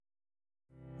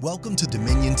Welcome to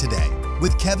Dominion Today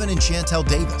with Kevin and Chantel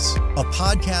Davis, a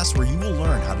podcast where you will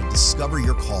learn how to discover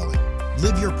your calling,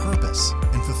 live your purpose,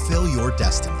 and fulfill your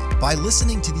destiny. By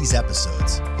listening to these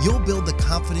episodes, you'll build the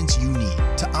confidence you need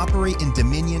to operate in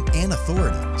dominion and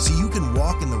authority so you can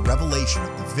walk in the revelation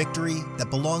of the victory that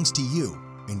belongs to you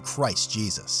in Christ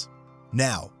Jesus.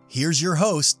 Now, here's your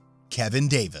host, Kevin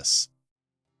Davis.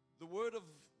 The word of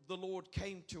the Lord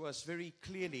came to us very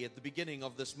clearly at the beginning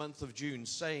of this month of June,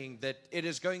 saying that it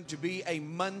is going to be a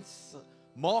month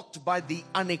marked by the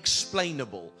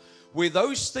unexplainable, where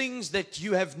those things that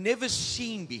you have never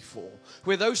seen before,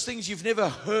 where those things you've never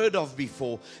heard of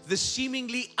before, the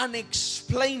seemingly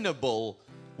unexplainable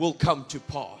will come to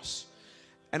pass.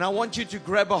 And I want you to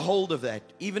grab a hold of that,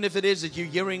 even if it is that you're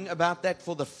hearing about that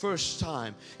for the first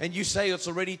time, and you say it's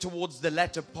already towards the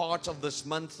latter part of this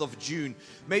month of June.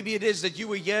 Maybe it is that you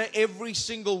were here every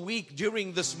single week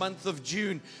during this month of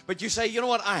June, but you say, you know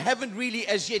what, I haven't really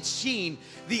as yet seen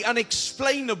the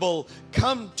unexplainable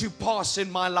come to pass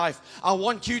in my life. I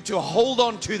want you to hold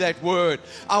on to that word.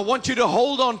 I want you to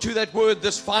hold on to that word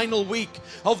this final week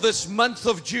of this month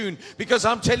of June, because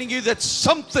I'm telling you that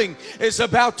something is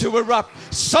about to erupt.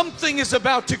 Something is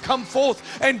about to come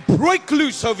forth and break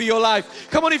loose over your life.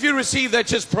 Come on, if you receive that,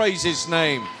 just praise His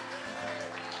name.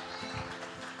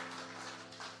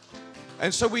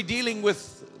 And so we're dealing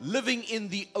with living in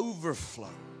the overflow.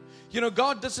 You know,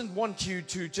 God doesn't want you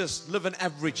to just live an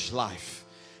average life.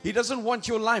 He doesn't want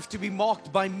your life to be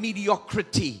marked by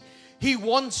mediocrity. He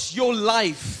wants your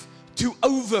life to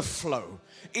overflow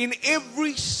in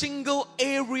every single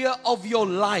area of your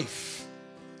life.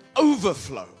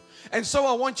 Overflow. And so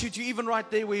I want you to, even right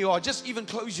there where you are, just even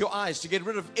close your eyes to get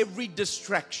rid of every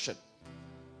distraction.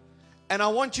 And I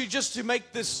want you just to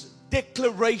make this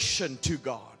declaration to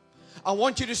God. I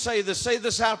want you to say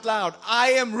this out loud. I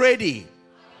am ready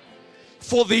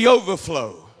for the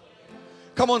overflow.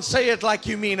 Come on, say it like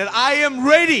you mean it. I am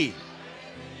ready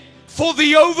for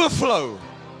the overflow.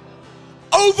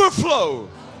 Overflow.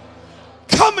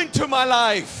 Come into my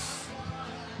life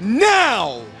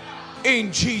now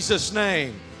in Jesus'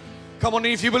 name. Come on,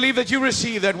 if you believe that you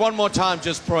receive that one more time,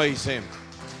 just praise Him.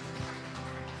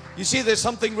 You see, there's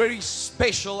something very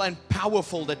special and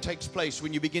powerful that takes place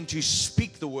when you begin to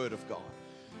speak the Word of God.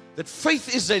 That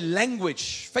faith is a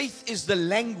language. Faith is the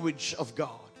language of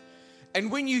God.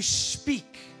 And when you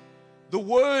speak the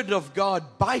Word of God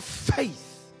by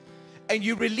faith, and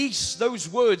you release those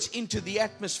words into the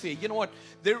atmosphere, you know what?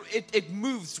 It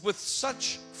moves with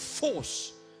such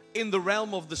force in the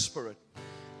realm of the Spirit.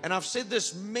 And I've said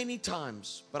this many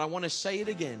times, but I want to say it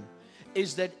again,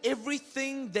 is that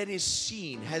everything that is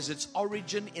seen has its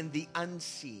origin in the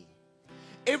unseen.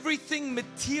 Everything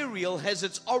material has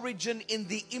its origin in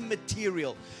the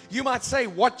immaterial. You might say,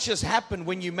 what just happened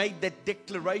when you made that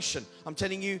declaration? I'm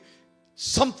telling you,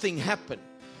 something happened.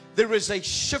 There is a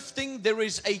shifting, there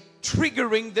is a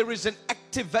triggering, there is an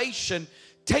activation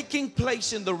taking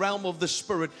place in the realm of the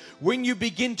Spirit when you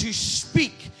begin to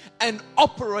speak and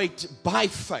operate by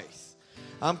faith.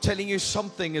 I'm telling you,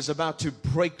 something is about to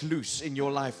break loose in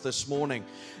your life this morning.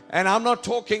 And I'm not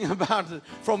talking about it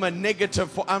from a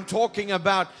negative, I'm talking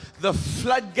about the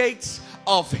floodgates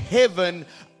of heaven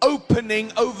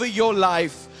opening over your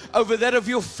life, over that of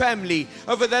your family,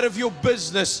 over that of your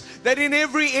business, that in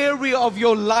every area of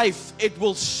your life it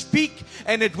will speak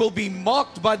and it will be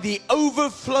marked by the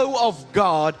overflow of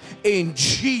God in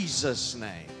Jesus'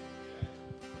 name.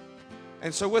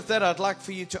 And so with that, I'd like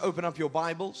for you to open up your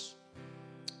Bibles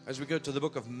as we go to the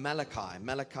book of Malachi,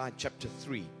 Malachi chapter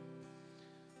 3.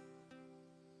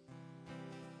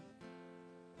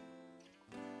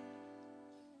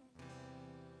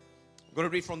 I'm going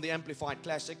to read from the Amplified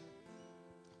Classic.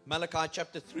 Malachi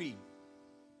chapter 3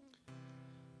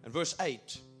 and verse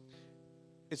 8.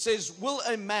 It says, will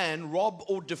a man rob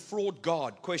or defraud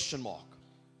God? Question mark.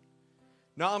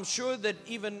 Now I'm sure that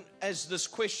even as this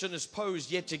question is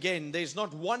posed yet again, there's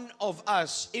not one of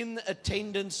us in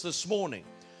attendance this morning,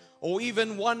 or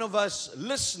even one of us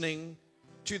listening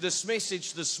to this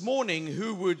message this morning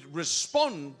who would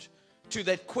respond to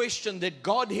that question that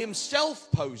God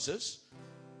Himself poses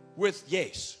with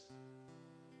yes.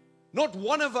 Not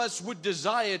one of us would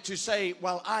desire to say,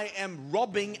 well, I am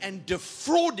robbing and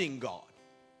defrauding God.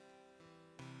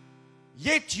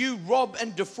 Yet you rob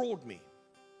and defraud me.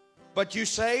 But you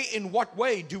say, in what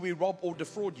way do we rob or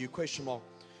defraud you? Question mark.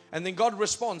 And then God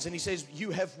responds and He says,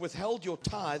 you have withheld your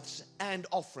tithes and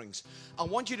offerings. I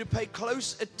want you to pay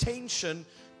close attention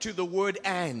to the word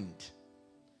and.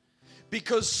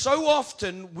 Because so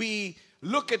often we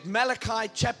look at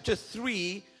Malachi chapter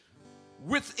 3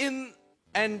 within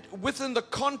the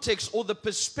context or the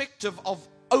perspective of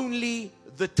only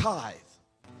the tithe.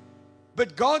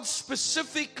 But God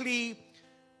specifically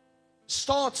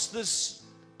starts this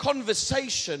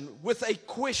conversation with a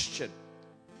question,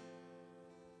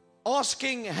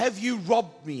 asking, have you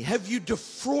robbed me? Have you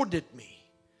defrauded me?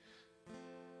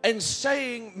 And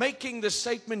making the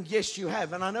statement, yes, you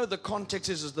have. And I know the context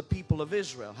is the people of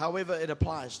Israel. However, it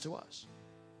applies to us.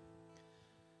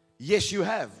 Yes, you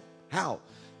have. How?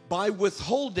 By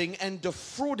withholding and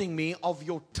defrauding me of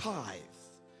your tithe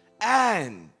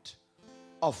and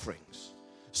offerings.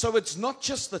 So it's not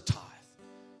just the tithe,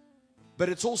 but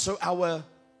it's also our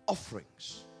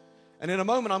offerings. And in a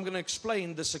moment, I'm going to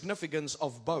explain the significance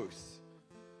of both.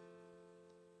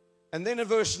 And then in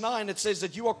verse 9, it says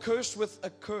that you are cursed with a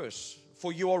curse,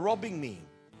 for you are robbing me,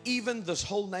 even this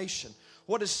whole nation.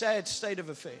 What a sad state of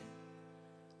affair,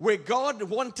 where God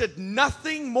wanted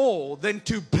nothing more than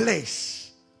to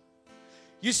bless.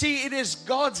 You see, it is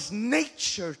God's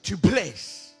nature to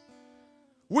bless.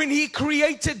 When He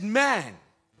created man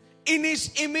in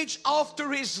His image,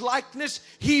 after His likeness,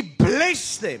 He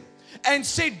blessed them and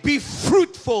said, be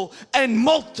fruitful and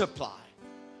multiply.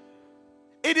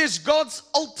 It is God's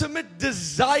ultimate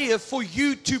desire for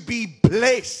you to be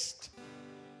blessed.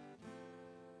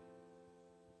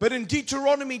 But in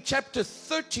Deuteronomy chapter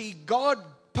 30, God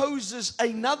poses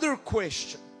another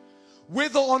question,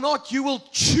 whether or not you will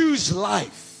choose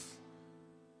life.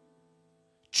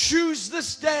 Choose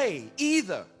this day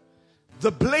either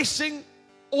the blessing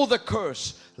or the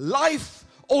curse, life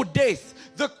or death.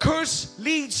 The curse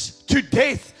leads to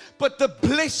death, but the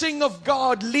blessing of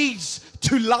God leads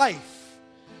to life.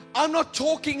 I'm not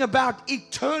talking about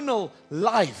eternal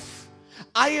life.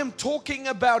 I am talking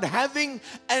about having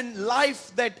a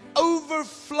life that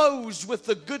overflows with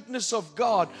the goodness of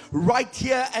God right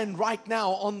here and right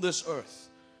now on this earth.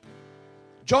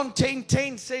 John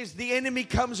 10:10 says the enemy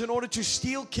comes in order to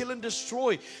steal, kill, and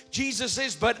destroy. Jesus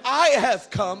says, but I have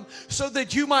come so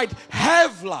that you might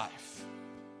have life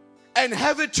and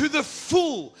have it to the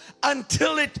full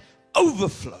until it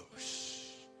overflows.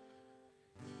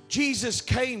 Jesus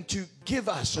came to give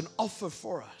us an offer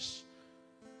for us,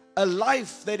 a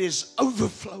life that is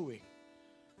overflowing.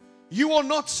 You are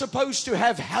not supposed to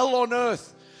have hell on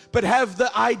earth, but have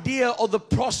the idea or the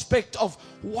prospect of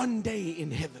one day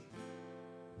in heaven.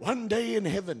 One day in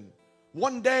heaven.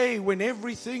 One day when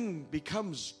everything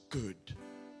becomes good.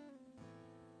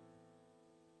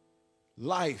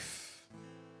 Life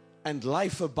and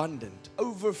life abundant,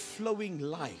 overflowing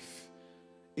life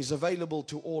is available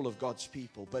to all of God's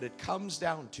people, but it comes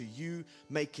down to you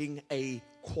making a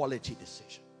quality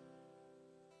decision.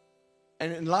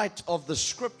 And in light of the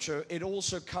scripture, it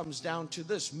also comes down to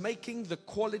this, making the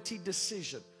quality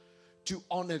decision to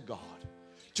honor God,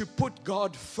 to put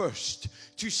God first,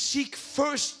 to seek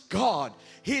first God,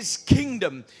 His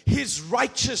kingdom, His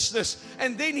righteousness.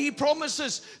 And then He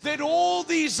promises that all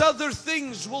these other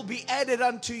things will be added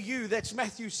unto you. That's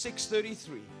Matthew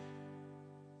 6:33.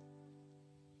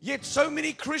 Yet so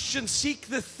many Christians seek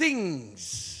the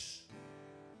things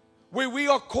where we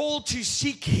are called to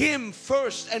seek Him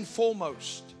first and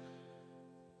foremost.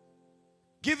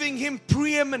 Giving Him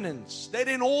preeminence, that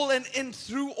in all and in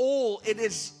through all it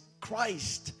is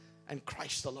Christ and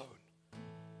Christ alone.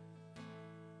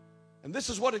 And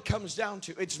this is what it comes down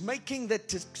to. It's making that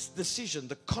decision,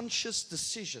 the conscious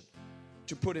decision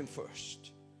to put Him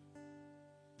first.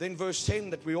 Then verse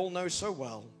 10 that we all know so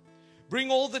well. Bring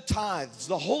all the tithes,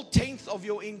 the whole tenth of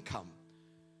your income.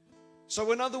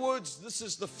 So in other words, this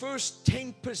is the first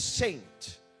 10%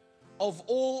 of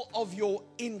all of your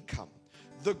income.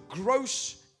 The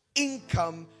gross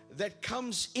income that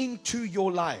comes into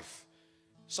your life.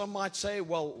 Some might say,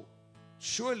 well,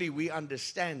 surely we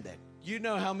understand that. You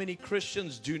know how many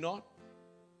Christians do not?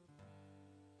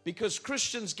 Because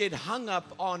Christians get hung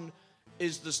up on,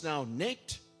 is this now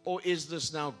net or is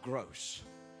this now gross?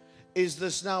 Is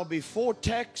this now before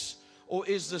tax or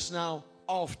is this now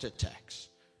after tax?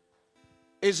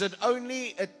 Is it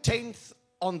only a tenth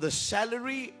on the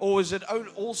salary or is it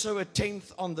also a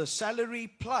tenth on the salary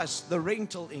plus the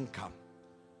rental income?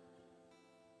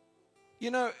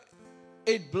 You know,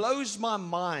 it blows my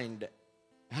mind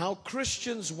how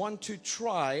Christians want to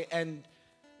try and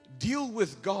deal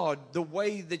with God the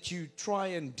way that you try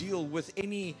and deal with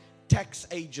any tax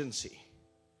agency,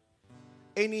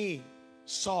 any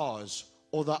SARS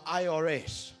or the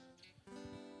IRS,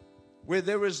 where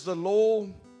there is the law,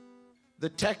 the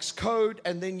tax code,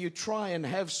 and then you try and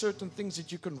have certain things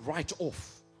that you can write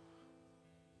off.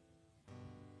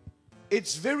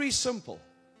 It's very simple.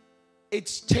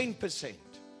 It's 10%.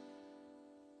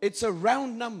 It's a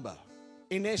round number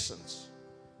in essence.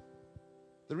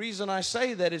 The reason I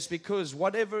say that is because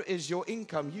whatever is your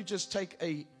income, you just take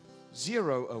a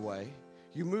 0 away.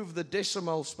 You move the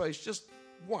decimal space, just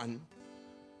 1.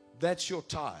 That's your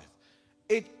tithe.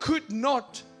 It could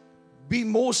not be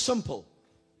more simple.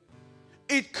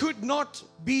 It could not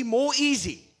be more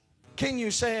easy. Can you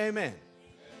say amen?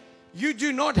 You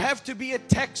do not have to be a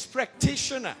tax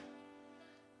practitioner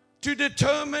to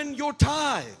determine your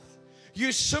tithe.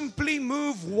 You simply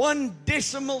move 1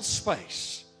 decimal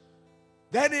space.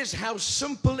 That is how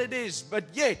simple it is. But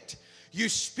yet, you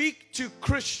speak to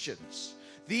Christians,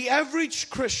 the average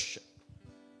Christian,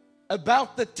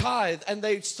 about the tithe, and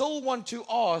they still want to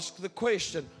ask the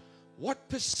question, what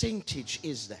percentage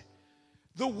is that?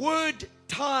 The word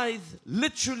tithe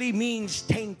literally means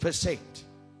 10%.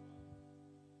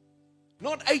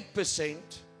 Not 8%,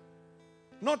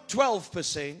 not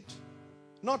 12%,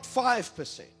 not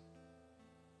 5%.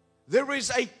 There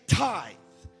is a tithe,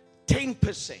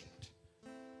 10%.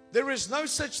 There is no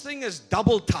such thing as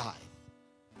double tithe.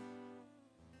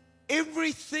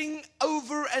 Everything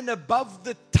over and above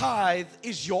the tithe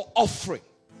is your offering.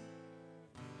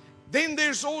 Then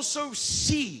there's also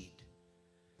seed.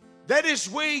 That is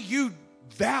where you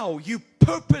vow, you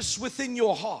purpose within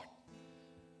your heart,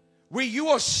 where you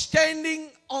are standing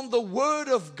on the word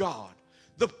of God,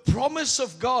 the promise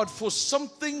of God for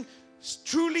something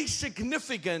truly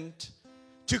significant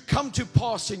to come to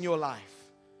pass in your life.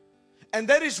 And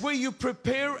that is where you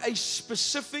prepare a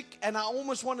specific, and I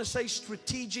almost want to say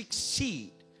strategic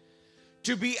seed,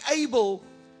 to be able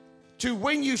to,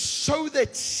 when you sow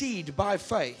that seed by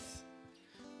faith,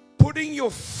 putting your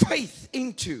faith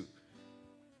into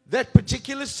that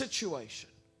particular situation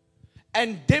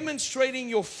and demonstrating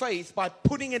your faith by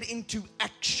putting it into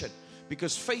action,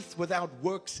 because faith without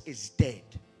works is dead.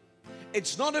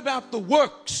 It's not about the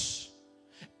works,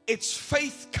 it's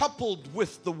faith coupled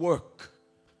with the work.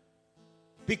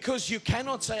 Because you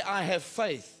cannot say, I have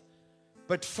faith,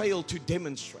 but fail to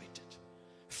demonstrate it.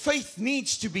 Faith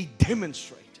needs to be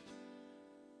demonstrated.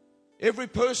 Every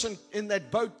person in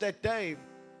that boat that day,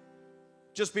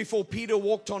 just before Peter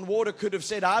walked on water, could have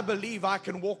said, I believe I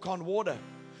can walk on water.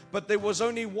 But there was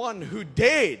only one who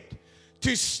dared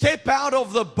to step out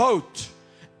of the boat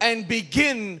and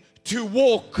begin to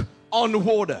walk on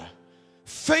water.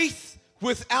 Faith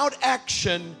without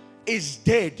action is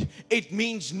dead. It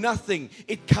means nothing.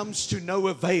 It comes to no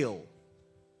avail.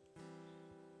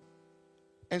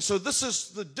 And so this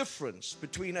is the difference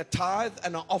between a tithe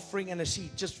and an offering and a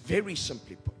seed, just very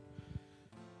simply put.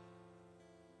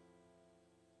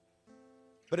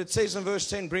 But it says in verse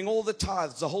 10, bring all the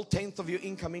tithes, the whole 10th of your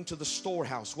income, into the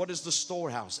storehouse. What is the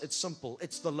storehouse? It's simple.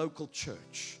 It's the local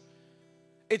church.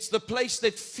 It's the place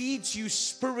that feeds you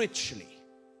spiritually.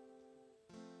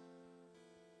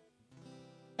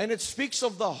 And it speaks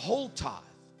of the whole tithe.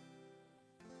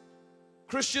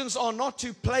 Christians are not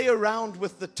to play around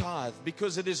with the tithe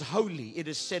because it is holy, it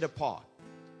is set apart.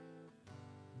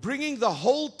 Bringing the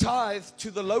whole tithe to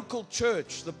the local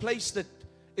church, the place that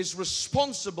is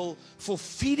responsible for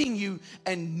feeding you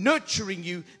and nurturing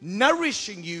you,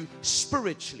 nourishing you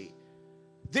spiritually.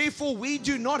 Therefore, we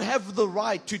do not have the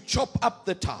right to chop up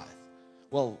the tithe.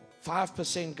 Well,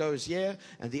 5% goes here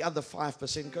and the other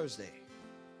 5% goes there.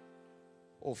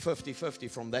 Or 50-50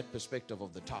 from that perspective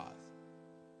of the tithe.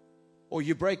 Or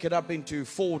you break it up into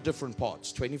 4 different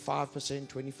parts. 25%,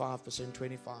 25%,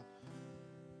 25%.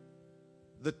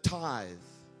 The tithe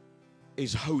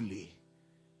is holy.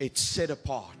 It's set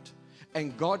apart.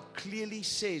 And God clearly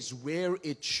says where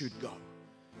it should go.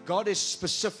 God is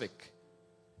specific.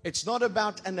 It's not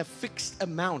about a fixed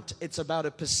amount. It's about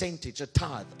a percentage, a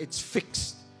tithe. It's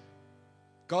fixed.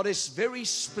 God is very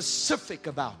specific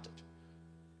about it.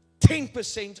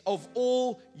 10% of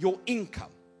all your income,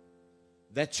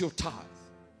 that's your tithe.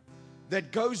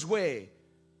 That goes where?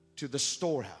 To the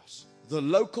storehouse, the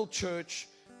local church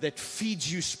that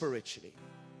feeds you spiritually.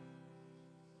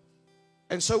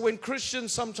 And so when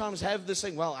Christians sometimes have this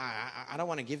thing, well, I don't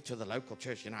want to give to the local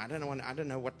church, I don't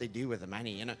know what they do with the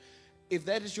money, If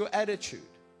that is your attitude,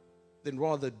 then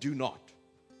rather do not.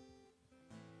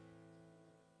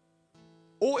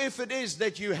 Or if it is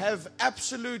that you have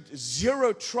absolute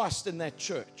zero trust in that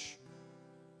church,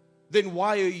 then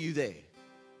why are you there?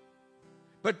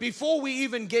 But before we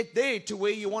even get there to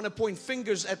where you want to point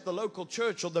fingers at the local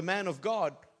church or the man of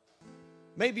God,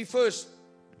 maybe first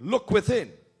look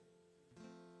within.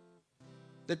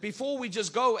 That before we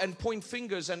just go and point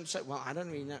fingers and say, well, I don't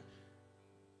really know.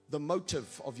 The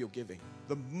motive of your giving,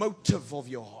 the motive of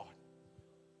your heart.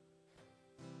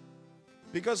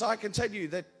 Because I can tell you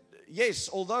that, yes,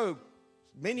 although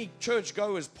many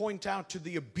churchgoers point out to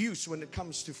the abuse when it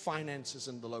comes to finances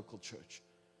in the local church,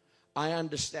 I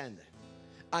understand that.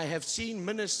 I have seen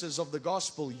ministers of the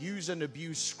gospel use and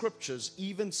abuse scriptures,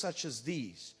 even such as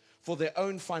these, for their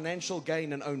own financial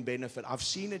gain and own benefit. I've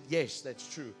seen it, yes,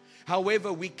 that's true.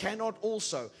 However, we cannot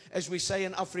also, as we say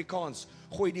in Afrikaans,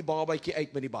 gooi die babatjie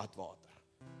uit met die badwater.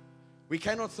 We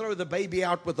cannot throw the baby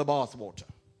out with the bathwater.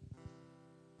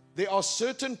 There are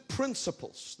certain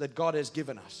principles that God has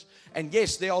given us. And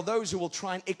yes, there are those who will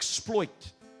try and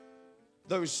exploit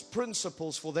those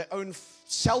principles for their own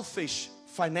selfish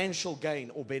financial gain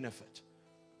or benefit.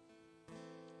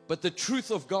 But the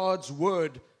truth of God's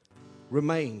word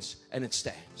remains and it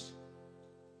stands.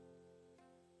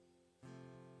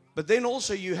 But then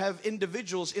also you have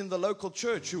individuals in the local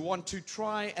church who want to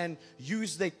try and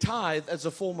use their tithe as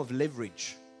a form of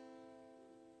leverage.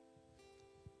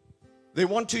 They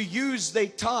want to use their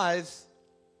tithe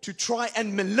to try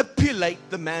and manipulate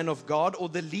the man of God or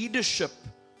the leadership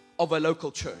of a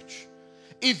local church.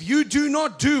 If you do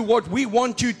not do what we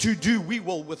want you to do, we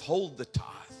will withhold the tithe.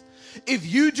 If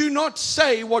you do not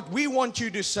say what we want you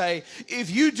to say, if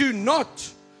you do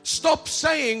not stop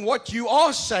saying what you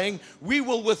are saying, we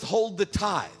will withhold the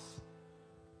tithe.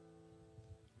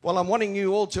 Well, I'm wanting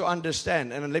you all to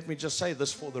understand, and let me just say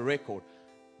this for the record.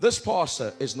 This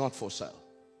pastor is not for sale.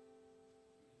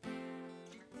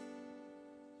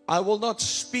 I will not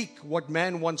speak what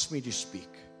man wants me to speak.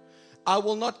 I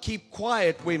will not keep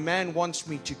quiet where man wants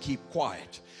me to keep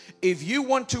quiet. If you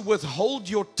want to withhold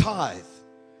your tithe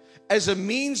as a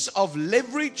means of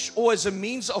leverage or as a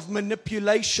means of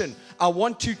manipulation, I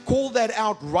want to call that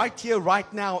out right here,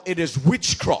 right now. It is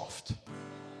witchcraft.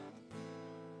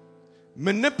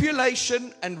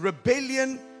 Manipulation and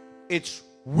rebellion, it's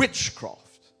witchcraft.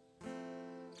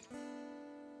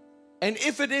 And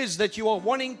if it is that you are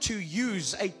wanting to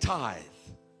use a tithe,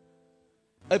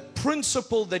 a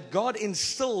principle that God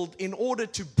instilled in order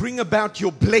to bring about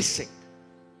your blessing,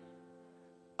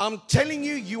 I'm telling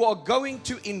you, you are going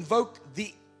to invoke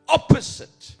the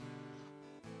opposite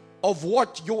of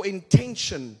what your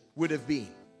intention would have been.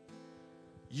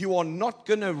 You are not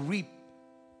going to reap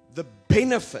the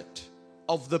benefit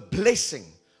of the blessing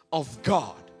of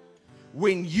God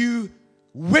when you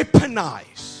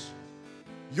weaponize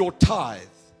your tithe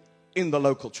in the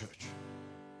local church.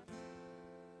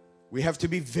 We have to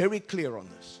be very clear on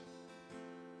this.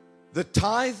 The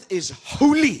tithe is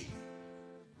holy.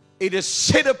 It is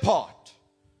set apart.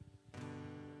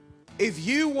 If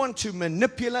you want to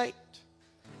manipulate,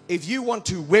 if you want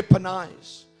to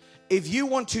weaponize, if you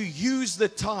want to use the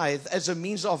tithe as a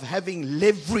means of having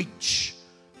leverage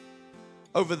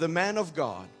over the man of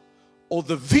God or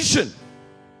the vision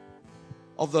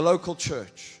of the local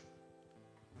church,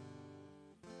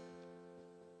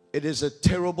 it is a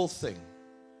terrible thing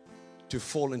to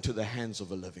fall into the hands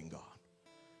of a living God.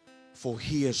 For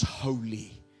He is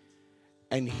holy,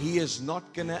 and He is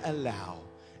not going to allow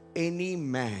any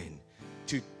man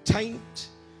to taint,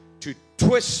 to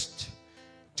twist,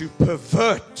 to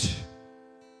pervert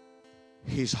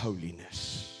His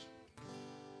holiness.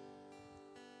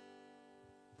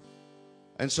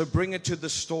 And so bring it to the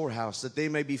storehouse, that there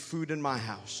may be food in my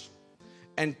house.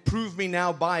 And prove me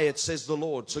now by it, says the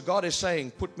Lord. So God is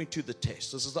saying, put me to the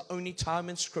test. This is the only time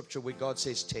in Scripture where God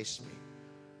says, test me.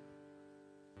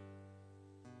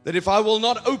 That if I will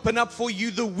not open up for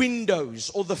you the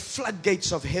windows or the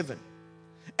floodgates of heaven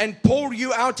and pour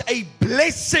you out a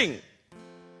blessing,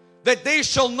 that there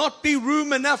shall not be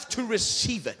room enough to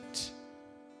receive it.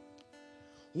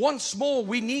 Once more,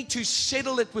 we need to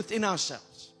settle it within ourselves.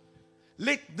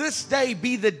 Let this day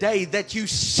be the day that you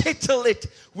settle it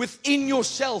within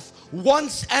yourself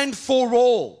once and for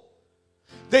all.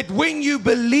 That when you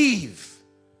believe,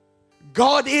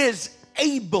 God is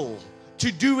able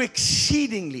to do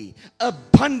exceedingly,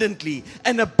 abundantly,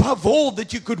 and above all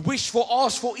that you could wish for,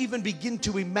 ask for, even begin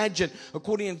to imagine,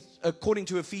 according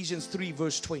to Ephesians 3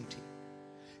 verse 20.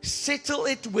 Settle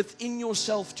it within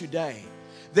yourself today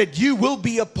that you will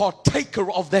be a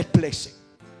partaker of that blessing.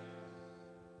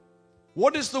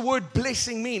 What does the word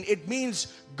blessing mean? It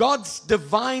means God's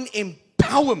divine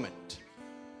empowerment,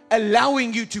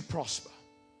 allowing you to prosper.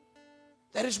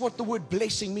 That is what the word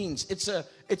blessing means. It's a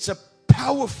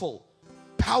powerful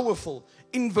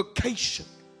invocation.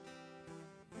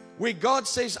 Where God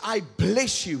says, I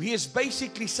bless you. He is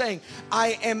basically saying,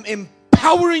 I am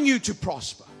empowering you to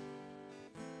prosper.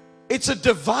 It's a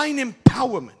divine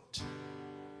empowerment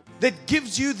that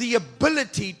gives you the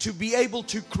ability to be able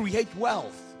to create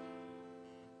wealth.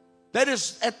 That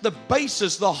is at the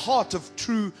basis, the heart of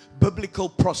true biblical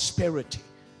prosperity.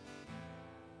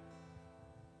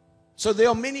 So there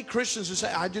are many Christians who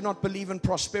say, I do not believe in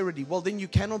prosperity. Well, then you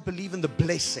cannot believe in the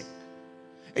blessing.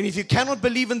 And if you cannot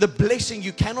believe in the blessing,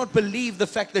 you cannot believe the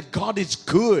fact that God is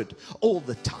good all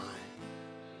the time.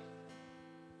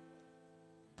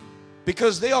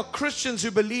 Because there are Christians who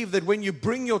believe that when you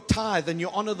bring your tithe and you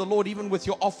honor the Lord, even with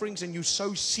your offerings, and you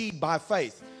sow seed by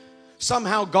faith,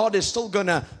 somehow God is still going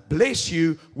to bless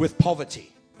you with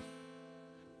poverty.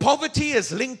 Poverty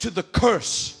is linked to the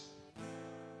curse.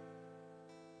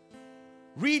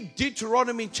 Read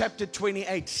Deuteronomy chapter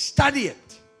 28. Study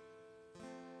it.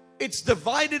 It's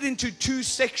divided into two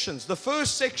sections. The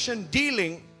first section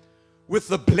dealing with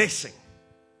the blessing.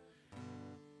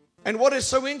 And what is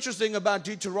so interesting about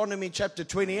Deuteronomy chapter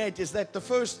 28 is that the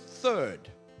first third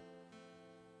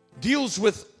deals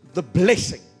with the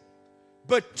blessing,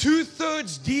 but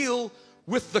 2/3 deal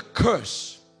with the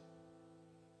curse.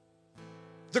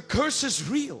 The curse is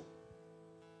real,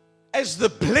 as the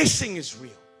blessing is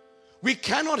real. We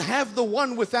cannot have the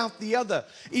one without the other.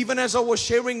 Even as I was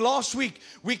sharing last week,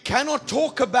 we cannot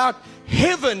talk about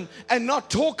heaven and not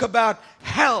talk about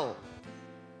hell.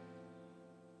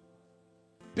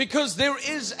 Because there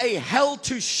is a hell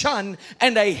to shun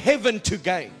and a heaven to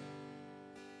gain.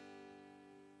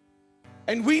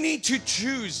 And we need to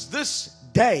choose this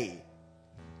day: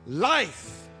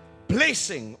 life,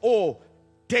 blessing, or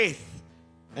death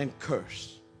and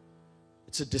curse.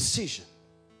 It's a decision.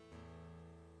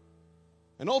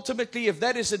 And ultimately, if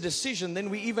that is a decision, then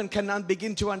we even cannot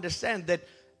begin to understand that,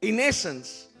 in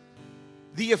essence,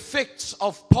 the effects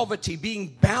of poverty,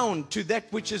 being bound to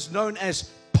that which is known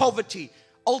as poverty,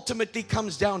 ultimately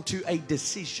comes down to a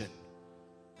decision.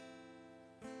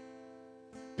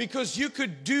 Because you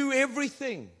could do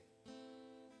everything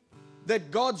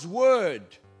that God's word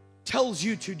tells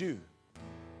you to do,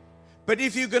 but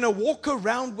if you're going to walk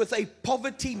around with a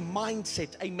poverty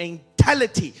mindset, a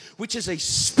mentality, which is a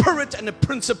spirit and a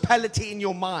principality in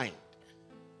your mind,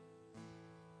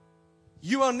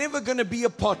 you are never going to be a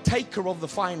partaker of the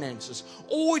finances.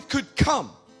 Or it could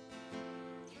come.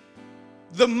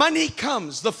 The money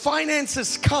comes, the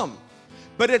finances come,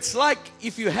 but it's like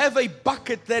if you have a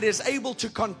bucket that is able to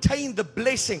contain the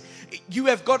blessing, you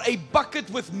have got a bucket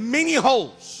with many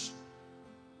holes.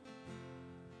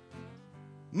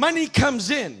 Money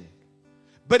comes in,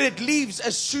 but it leaves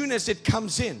as soon as it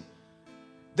comes in.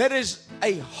 That is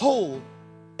a hole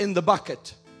in the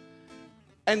bucket.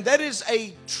 And that is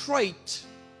a trait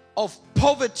of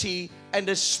poverty and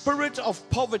a spirit of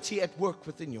poverty at work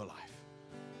within your life.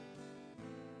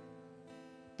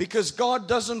 Because God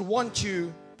doesn't want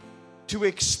you to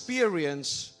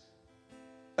experience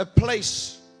a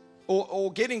place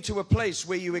or getting to a place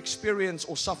where you experience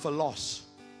or suffer loss.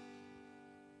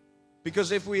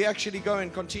 Because if we actually go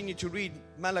and continue to read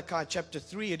Malachi chapter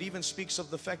 3, it even speaks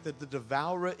of the fact that the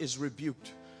devourer is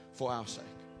rebuked for our sake.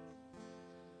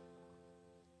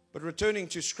 But returning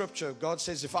to scripture, God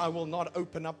says, if I will not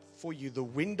open up for you the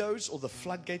windows or the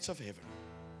floodgates of heaven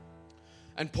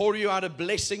and pour you out a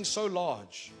blessing so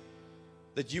large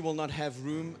that you will not have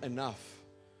room enough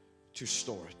to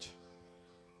store it.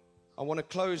 I want to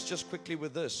close just quickly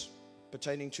with this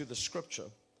pertaining to the scripture.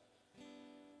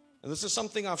 And this is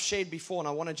something I've shared before, and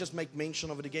I want to just make mention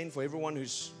of it again for everyone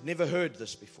who's never heard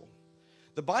this before.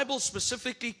 The Bible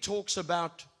specifically talks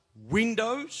about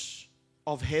windows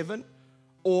of heaven,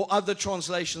 or other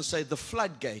translations say the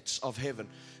floodgates of heaven.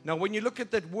 Now, when you look at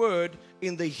that word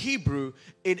in the Hebrew,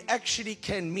 it actually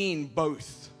can mean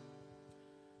both.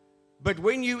 But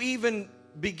when you even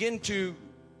begin to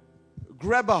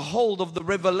grab a hold of the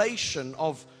revelation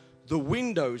of the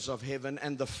windows of heaven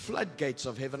and the floodgates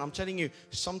of heaven, I'm telling you,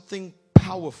 something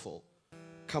powerful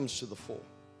comes to the fore.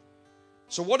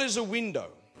 So what is a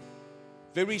window?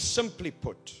 Very simply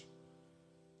put,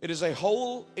 it is a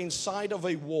hole inside of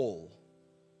a wall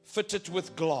fitted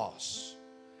with glass,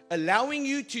 allowing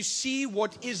you to see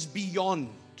what is beyond.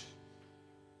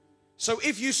 So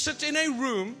if you sit in a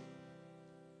room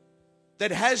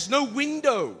that has no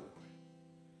window,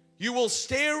 you will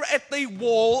stare at the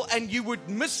wall and you would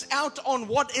miss out on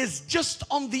what is just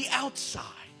on the outside.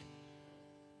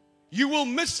 You will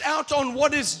miss out on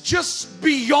what is just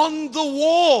beyond the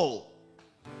wall.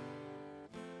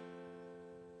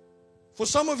 For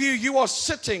some of you, you are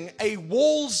sitting a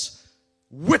wall's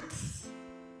width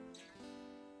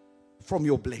from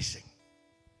your blessing,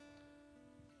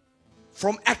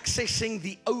 from accessing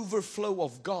the overflow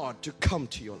of God to come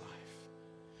to your life.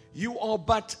 You are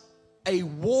but a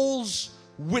wall's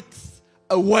width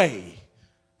away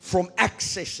from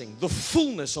accessing the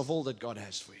fullness of all that God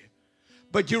has for you.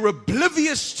 But you're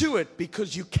oblivious to it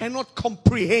because you cannot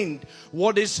comprehend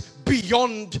what is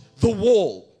beyond the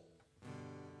wall.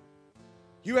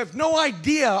 You have no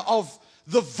idea of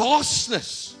the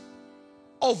vastness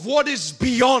of what is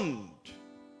beyond.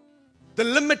 the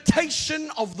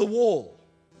limitation of the wall.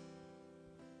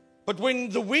 But when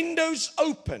the windows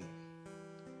open,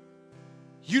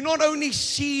 you not only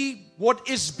see what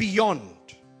is beyond.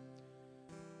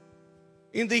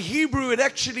 In the Hebrew, it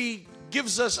actually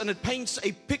gives us and it paints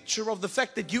a picture of the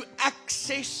fact that you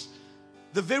access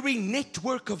the very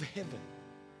network of heaven.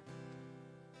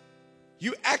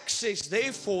 You access,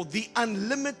 therefore, the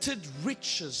unlimited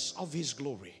riches of His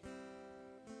glory.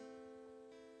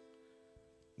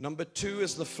 Number 2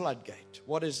 is the floodgate.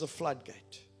 What is the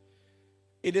floodgate?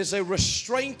 It is a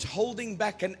restraint holding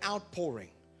back an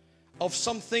outpouring of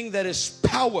something that is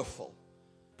powerful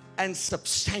and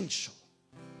substantial.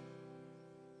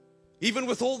 Even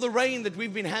with all the rain that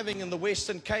we've been having in the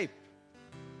Western Cape,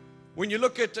 when you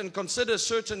look at and consider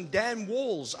certain dam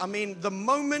walls, I mean, the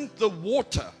moment the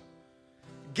water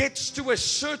gets to a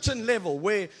certain level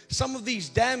where some of these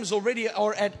dams already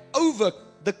are at over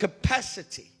the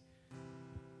capacity,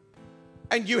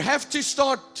 and you have to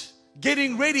start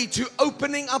getting ready to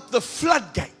opening up the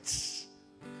floodgates.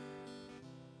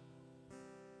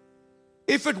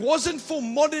 If it wasn't for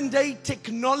modern day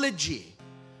technology,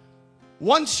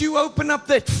 once you open up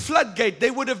that floodgate,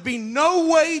 there would have been no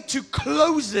way to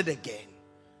close it again.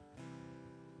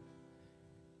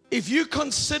 If you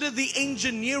consider the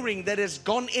engineering that has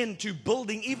gone into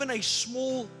building even a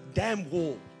small dam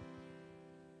wall.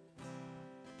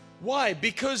 Why?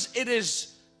 Because it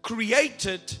is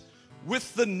created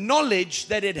with the knowledge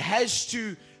that it has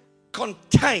to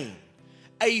contain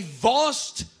a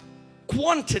vast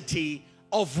quantity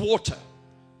of water.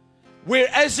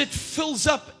 Whereas it fills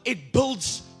up, it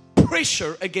builds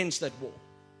pressure against that wall.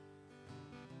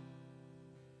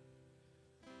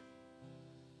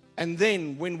 And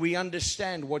then when we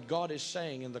understand what God is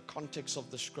saying in the context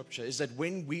of the scripture, is that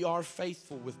when we are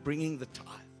faithful with bringing the tithe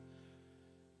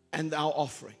and our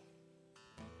offering,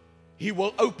 He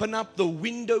will open up the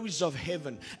windows of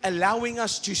heaven, allowing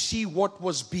us to see what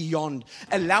was beyond,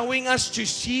 allowing us to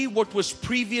see what was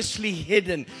previously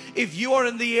hidden. If you are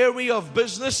in the area of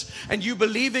business and you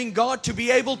believe in God to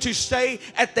be able to stay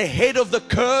at the head of the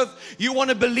curve, you want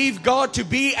to believe God to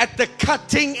be at the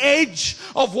cutting edge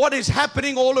of what is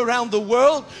happening all around the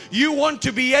world, you want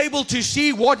to be able to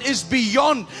see what is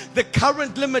beyond the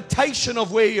current limitation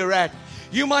of where you're at.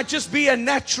 You might just be a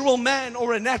natural man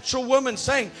or a natural woman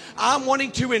saying, I'm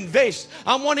wanting to invest.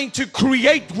 I'm wanting to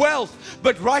create wealth.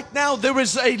 But right now there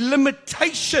is a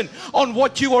limitation on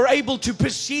what you are able to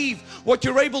perceive, what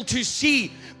you're able to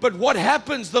see. But what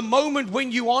happens the moment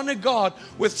when you honor God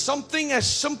with something as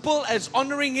simple as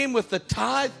honoring Him with the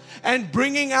tithe and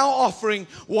bringing our offering,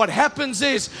 what happens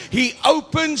is He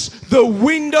opens the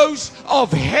windows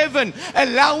of heaven,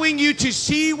 allowing you to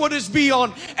see what is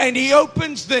beyond, and He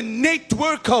opens the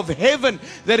network of heaven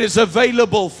that is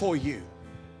available for you.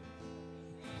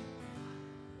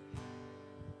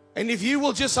 And if you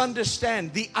will just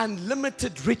understand the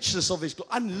unlimited riches of His glory,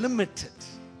 unlimited.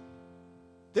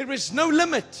 There is no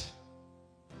limit.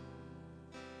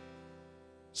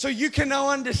 So you can now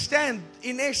understand,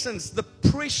 in essence, the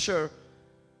pressure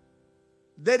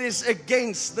that is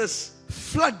against this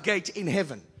floodgate in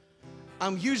heaven.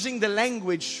 I'm using the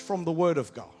language from the Word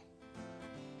of God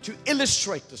to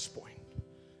illustrate this point.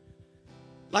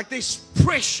 Like there's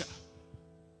pressure.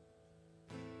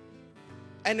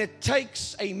 And it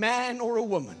takes a man or a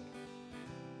woman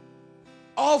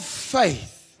of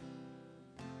faith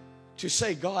to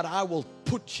say, God, I will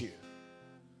put you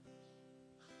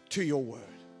to your word.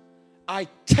 I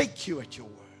take you at your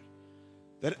word.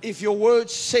 That if your word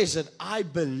says it, I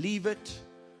believe it,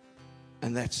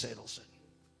 and that settles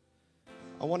it.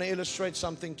 I want to illustrate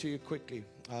something to you quickly.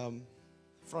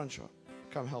 Francois,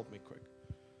 come help me quick.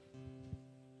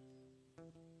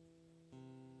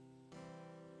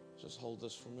 Just hold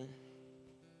this for me.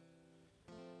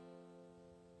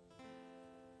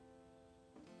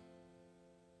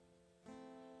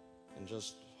 And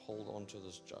just hold on to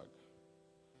this jug.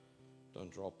 Don't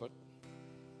drop it.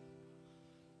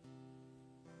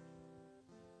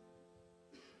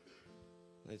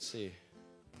 Let's see.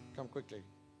 Come quickly.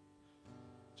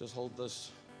 Just hold this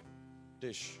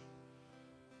dish.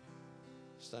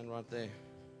 Stand right there.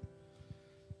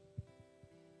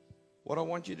 What I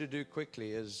want you to do quickly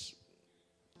is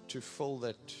to fill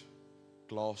that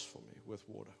glass for me with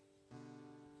water.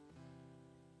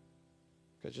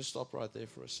 Okay, just stop right there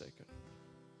for a second.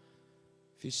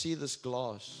 If you see this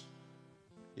glass,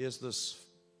 here's this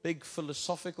big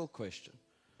philosophical question.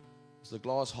 Is the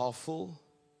glass half full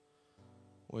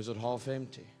or is it half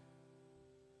empty?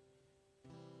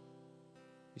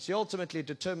 You see, ultimately it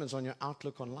determines on your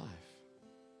outlook on life.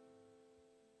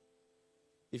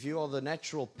 If you are the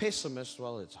natural pessimist,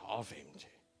 well, it's half empty.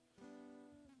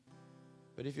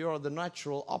 But if you're the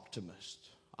natural optimist,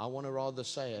 I want to rather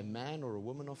say a man or a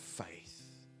woman of faith,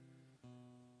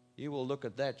 you will look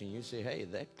at that and you say, hey,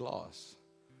 that glass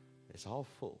is half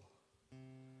full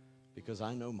because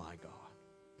I know my God.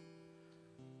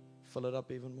 Fill it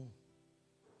up even more.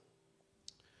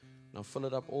 Now fill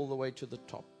it up all the way to the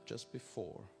top just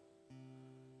before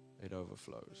it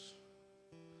overflows.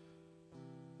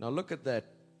 Now look at that.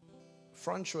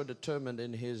 Francois determined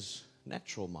in his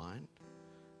natural mind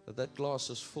that that glass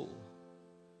is full.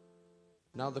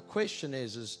 Now the question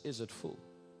is it full?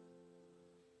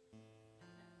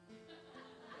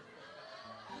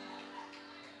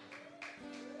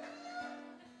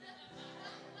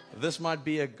 This might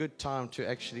be a good time to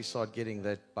actually start getting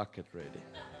that bucket ready.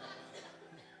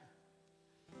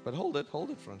 But hold it,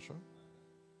 Francois.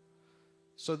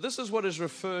 So this is what is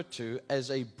referred to as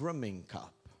a brimming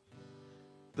cup.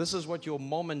 This is what your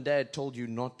mom and dad told you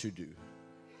not to do.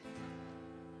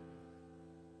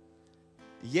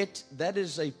 Yet that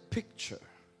is a picture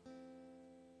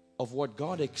of what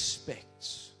God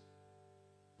expects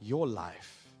your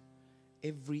life,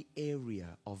 every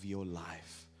area of your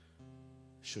life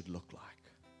should look like.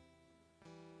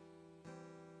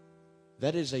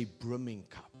 That is a brimming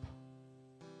cup.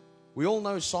 We all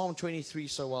know Psalm 23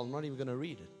 so well. I'm not even going to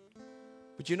read it.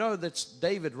 But you know that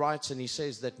David writes and he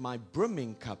says that my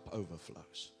brimming cup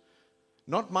overflows.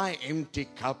 Not my empty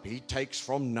cup he takes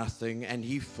from nothing and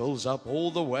he fills up all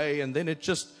the way and then it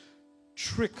just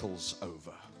trickles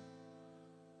over.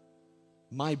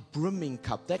 My brimming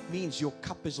cup, that means your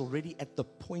cup is already at the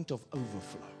point of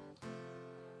overflow.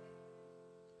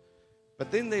 But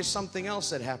then there's something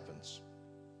else that happens.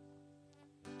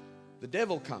 The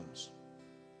devil comes.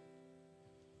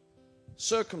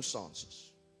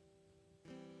 Circumstances.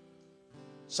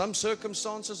 Some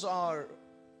circumstances are,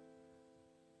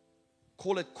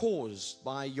 call it, caused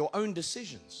by your own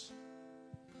decisions,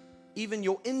 even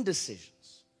your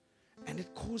indecisions, and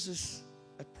it causes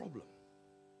a problem.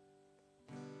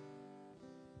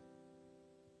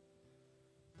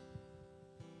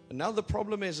 And now the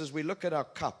problem is, as we look at our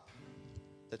cup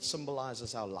that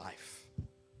symbolizes our life,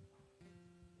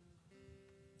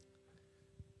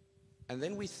 and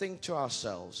then we think to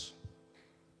ourselves,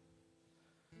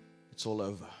 it's all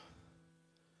over.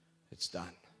 It's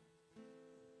done.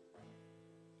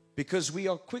 Because we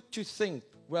are quick to think,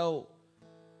 well,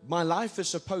 my life is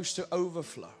supposed to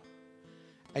overflow.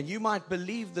 And you might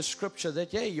believe the scripture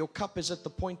that, yeah, your cup is at the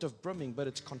point of brimming, but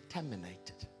it's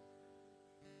contaminated.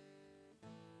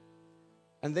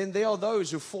 And then there are those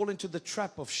who fall into the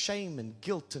trap of shame and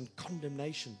guilt and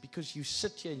condemnation because you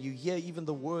sit here and you hear even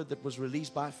the word that was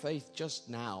released by faith just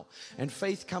now. And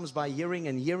faith comes by hearing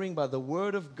and hearing by the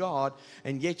word of God.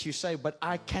 And yet you say, but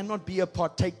I cannot be a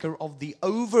partaker of the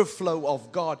overflow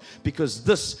of God because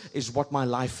this is what my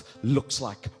life looks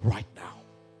like right now.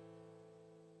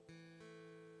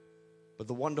 But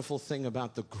the wonderful thing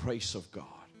about the grace of God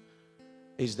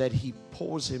is that He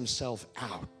pours Himself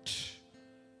out.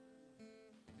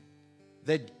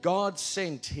 That God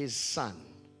sent His Son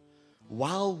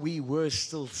while we were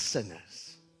still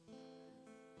sinners.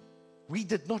 We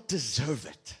did not deserve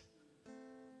it.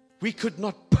 We could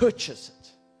not purchase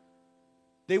it.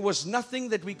 There was nothing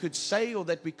that we could say or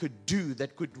that we could do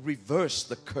that could reverse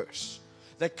the curse,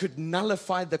 that could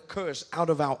nullify the curse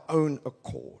out of our own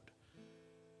accord.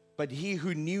 But He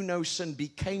who knew no sin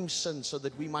became sin so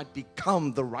that we might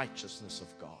become the righteousness of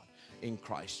God in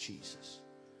Christ Jesus.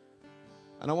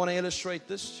 And I want to illustrate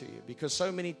this to you because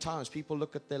so many times people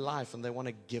look at their life and they want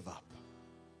to give up.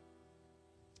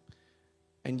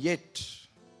 And yet,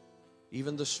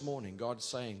 even this morning, God's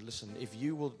saying, listen, if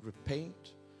you will repent,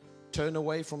 turn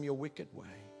away from your wicked way,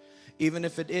 even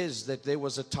if it is that there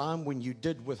was a time when you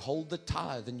did withhold the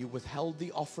tithe and you withheld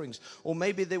the offerings, or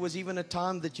maybe there was even a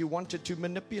time that you wanted to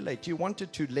manipulate, you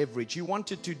wanted to leverage, you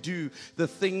wanted to do the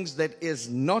things that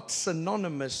is not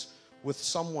synonymous with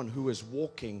someone who is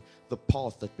walking the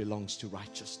path that belongs to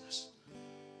righteousness.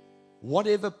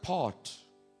 Whatever part,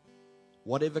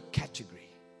 whatever category,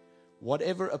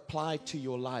 whatever applied to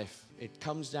your life, it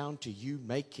comes down to you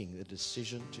making the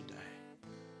decision today.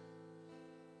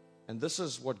 And this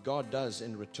is what God does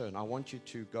in return. I want you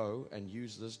to go and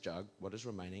use this jug, what is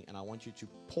remaining, and I want you to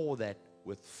pour that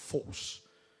with force.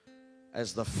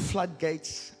 As the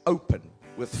floodgates open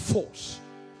with force,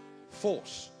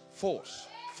 force, force,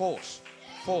 force,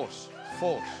 force,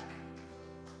 force.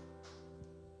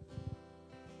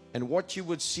 And what you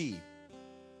would see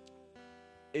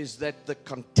is that the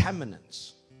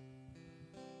contaminants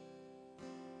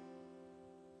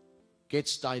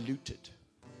gets diluted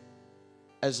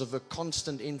as of a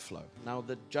constant inflow. Now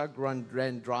the jug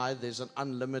ran dry. There's an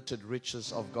unlimited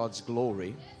riches of God's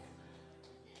glory.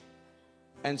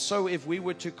 And so if we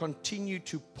were to continue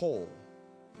to pour,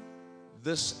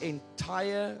 this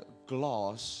entire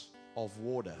glass of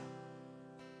water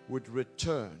would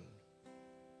return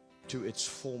to its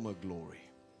former glory,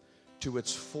 to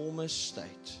its former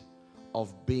state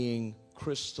of being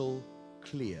crystal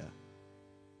clear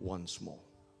once more.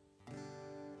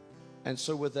 And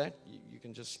so with that, you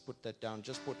can just put that down.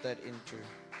 Just put that into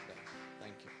that.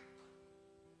 Thank you.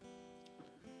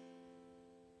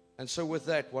 And so with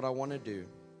that, what I want to do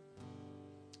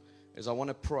is I want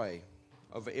to pray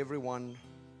over every one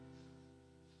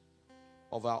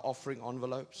of our offering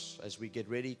envelopes as we get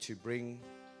ready to bring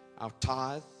our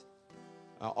tithe,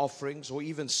 our offerings, or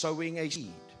even sowing a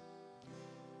seed.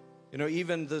 You know,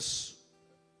 even this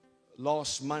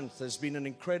last month has been an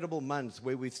incredible month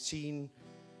where we've seen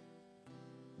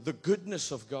the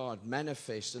goodness of God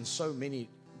manifest in so many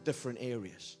different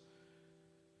areas.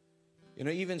 You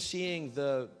know, even seeing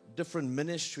the different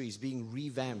ministries being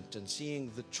revamped and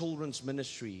seeing the children's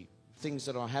ministry, things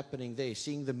that are happening there,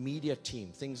 seeing the media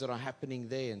team, things that are happening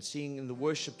there, and seeing in the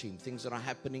worship team, things that are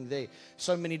happening there.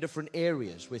 So many different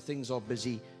areas where things are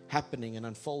busy happening and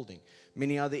unfolding.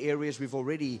 Many other areas we've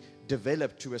already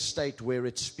developed to a state where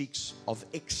it speaks of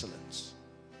excellence.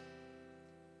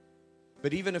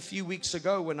 But even a few weeks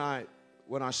ago when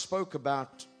I spoke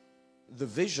about the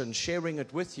vision, sharing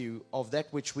it with you of that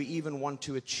which we even want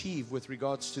to achieve with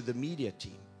regards to the media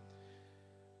team,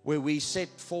 where we set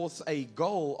forth a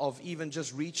goal of even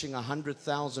just reaching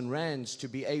 100,000 rands to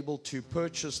be able to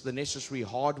purchase the necessary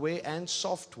hardware and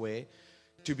software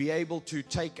to be able to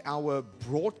take our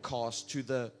broadcast to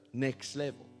the next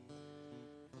level.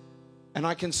 And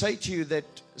I can say to you that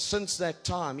since that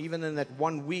time, even in that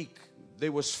 1 week,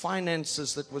 there was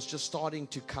finances that was just starting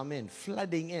to come in,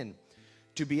 flooding in,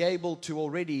 to be able to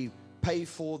already pay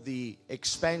for the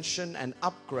expansion and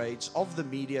upgrades of the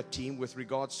media team with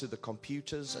regards to the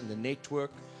computers and the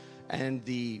network and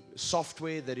the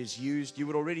software that is used. You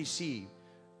would already see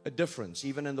a difference,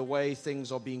 even in the way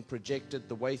things are being projected,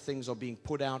 the way things are being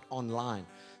put out online.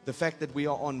 The fact that we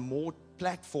are on more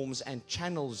platforms and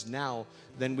channels now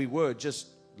than we were just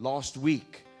last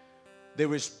week.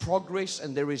 There is progress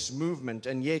and there is movement,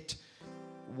 and yet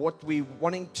what we're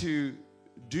wanting to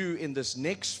do in this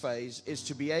next phase is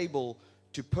to be able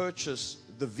to purchase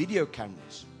the video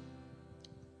cameras.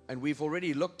 And we've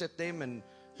already looked at them and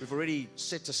we've already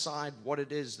set aside what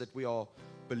it is that we are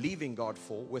believing God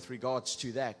for with regards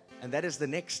to that. And that is the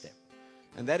next step.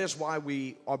 And that is why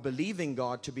we are believing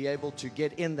God to be able to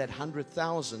get in that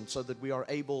 100,000 so that we are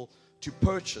able to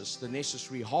purchase the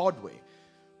necessary hardware.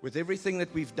 With everything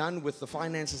that we've done with the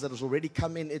finances that has already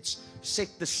come in, it's set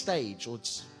the stage, or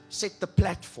it's set the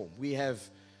platform. We have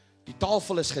die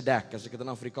tafel is gedek, as ek dit in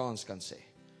Afrikaans kan sê,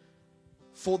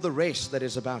 for the rest that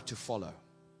is about to follow.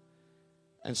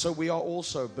 And so we are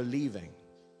also believing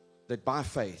that by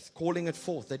faith, calling it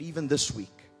forth, that even this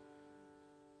week,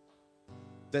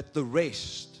 that the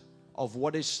rest of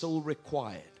what is still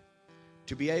required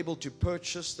to be able to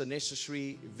purchase the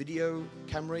necessary video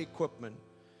camera equipment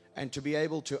and to be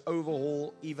able to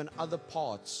overhaul even other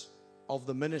parts of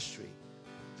the ministry,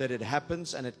 that it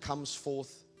happens and it comes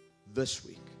forth this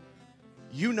week.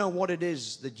 You know what it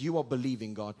is that you are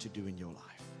believing God to do in your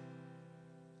life.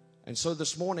 And so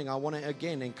this morning, I want to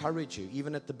again encourage you,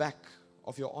 even at the back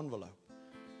of your envelope,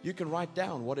 you can write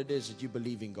down what it is that you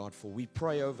believe in God for. We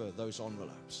pray over those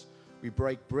envelopes. We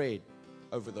break bread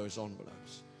over those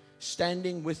envelopes.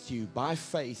 Standing with you by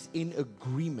faith in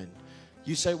agreement.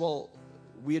 You say, well,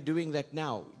 we are doing that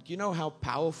now. Do you know how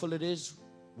powerful it is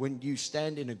when you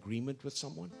stand in agreement with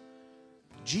someone?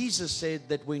 Jesus said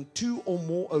that when two or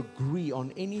more agree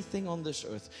on anything on this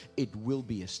earth, it will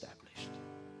be established.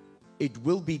 It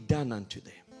will be done unto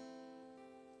them.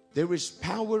 There is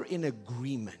power in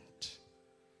agreement.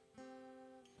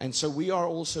 And so we are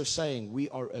also saying we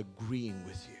are agreeing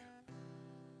with you.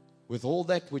 With all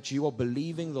that which you are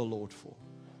believing the Lord for.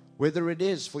 Whether it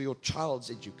is for your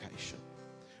child's education.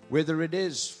 Whether it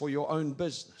is for your own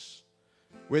business.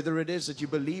 Whether it is that you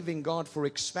believe in God for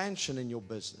expansion in your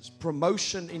business.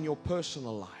 Promotion in your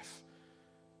personal life.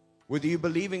 Whether you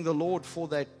believe in the Lord for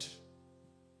that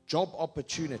job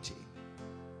opportunity.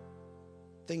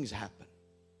 Things happen.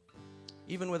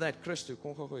 Even with that, Christo,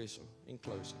 kom gou hierso in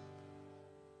closing.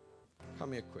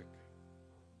 Come here quick.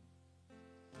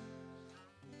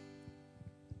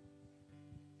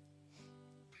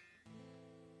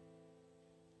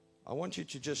 I want you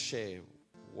to just share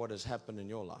what has happened in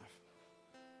your life.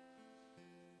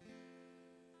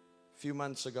 A few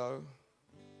months ago,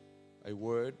 a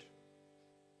word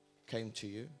came to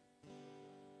you?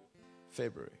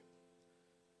 February.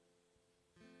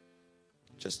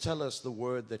 Just tell us the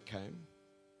word that came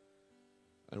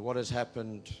and what has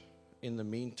happened in the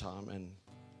meantime and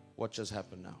what just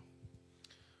happened now.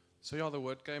 So yeah, the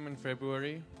word came in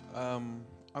February. I'm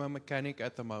a mechanic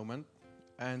at the moment,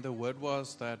 and the word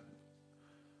was that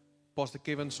Pastor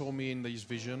Kevin saw me in this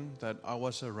vision that I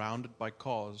was surrounded by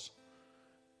cars,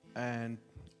 and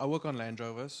I work on Land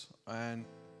Rovers, and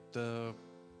the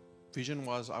vision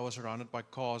was I was surrounded by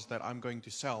cars that I'm going to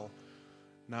sell.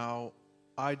 Now,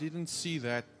 I didn't see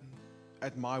that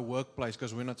at my workplace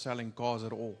because we're not selling cars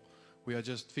at all. We are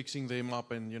just fixing them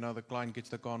up, and the client gets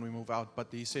the car and we move out. But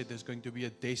he said there's going to be a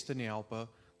destiny helper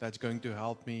that's going to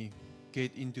help me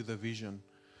get into the vision.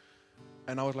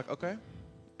 And I was like, okay.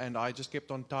 And I just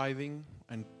kept on tithing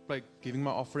and giving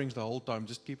my offerings the whole time.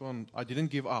 Just keep on. I didn't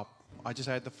give up. I just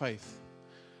had the faith.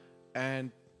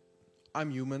 And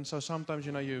I'm human, so sometimes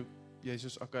jy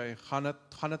just okay, gaan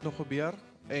dit nog gebeur?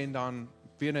 En dan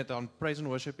weer net dan praise and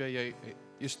worship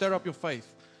you stir up your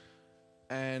faith.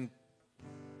 And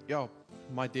yeah,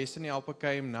 my destiny helper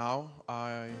came now.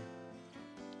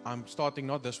 I'm starting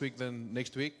not this week, then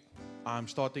next week. I'm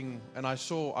starting, and I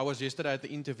was yesterday at the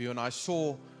interview, and I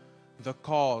saw the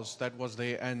cars that was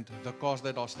there and the cars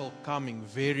that are still coming,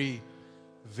 very,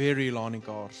 very long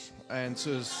cars. And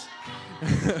so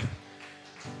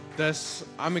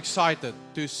I'm excited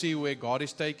to see where God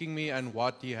is taking me and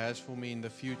what He has for me in the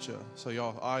future. So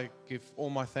yeah, I give all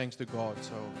my thanks to God.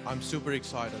 So I'm super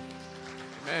excited.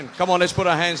 Man, come on, let's put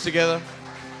our hands together.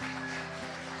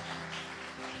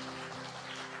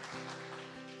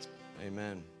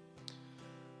 Amen.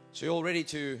 So you're all ready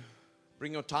to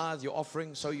bring your tithe, your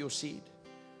offering, sow your seed.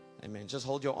 Amen. Just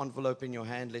hold your envelope in your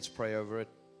hand. Let's pray over it.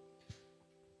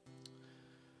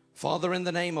 Father, in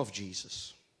the name of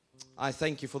Jesus, I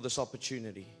thank you for this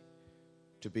opportunity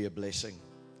to be a blessing,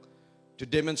 to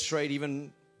demonstrate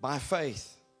even by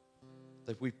faith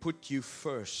that we put you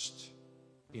first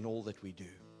in all that we do,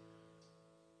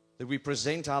 that we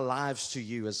present our lives to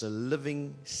you as a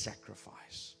living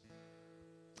sacrifice.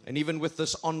 And even with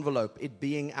this envelope, it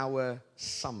being our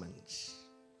summons,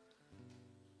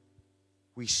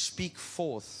 we speak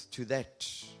forth to that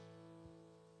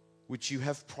which you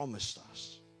have promised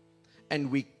us, and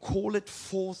we call it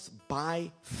forth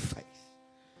by faith.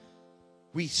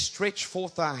 We stretch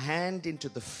forth our hand into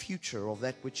the future of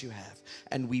that which you have,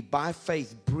 and we by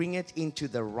faith bring it into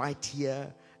the right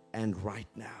here and right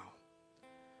now.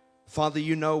 Father,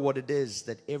 you know what it is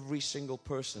that every single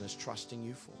person is trusting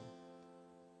you for.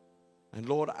 And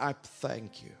Lord, I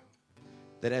thank you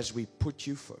that as we put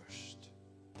you first,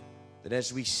 that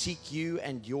as we seek you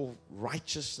and your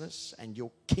righteousness and your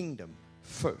kingdom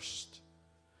first,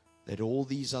 that all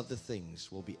these other things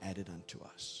will be added unto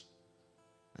us.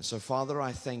 And so, Father,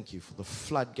 I thank you for the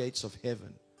floodgates of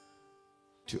heaven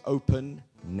to open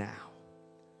now,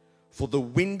 for the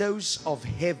windows of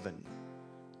heaven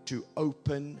to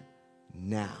open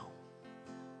now.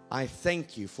 I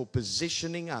thank you for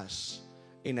positioning us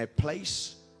in a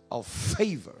place of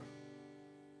favor,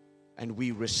 and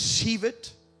we receive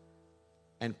it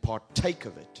and partake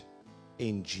of it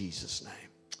in Jesus' name.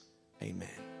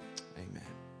 Amen. Amen.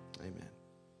 Amen.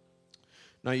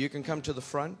 Now you can come to the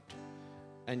front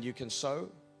and you can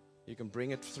sow. You can bring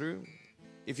it through.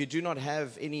 If you do not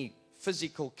have any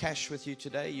physical cash with you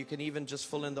today, you can even just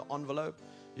fill in the envelope.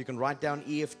 You can write down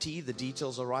EFT. The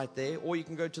details are right there. Or you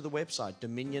can go to the website,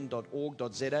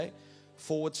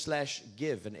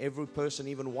 dominion.org.za/give. And every person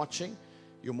even watching,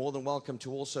 you're more than welcome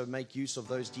to also make use of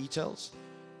those details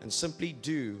and simply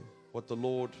do what the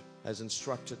Lord has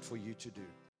instructed for you to do.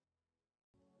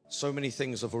 So many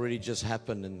things have already just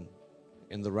happened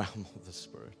in the realm of the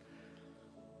Spirit.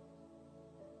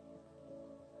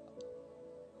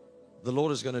 The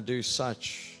Lord is going to do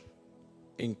such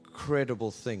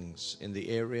incredible things in the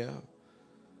area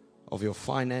of your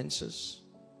finances,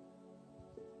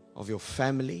 of your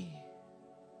family,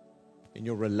 in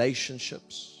your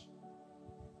relationships,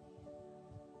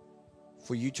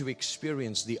 for you to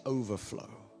experience the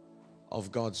overflow of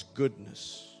God's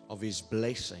goodness, of His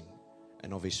blessing,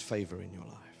 and of His favor in your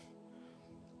life.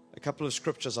 A couple of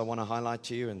scriptures I want to highlight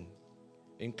to you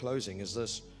in closing is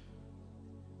this.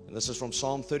 And this is from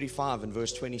Psalm 35 and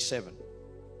verse 27.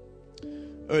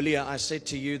 Earlier I said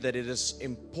to you that it is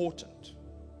important,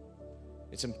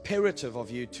 it's imperative of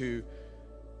you to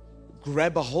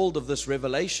grab a hold of this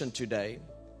revelation today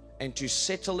and to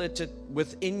settle it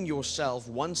within yourself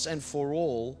once and for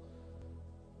all,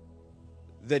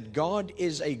 that God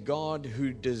is a God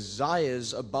who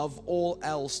desires above all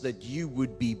else that you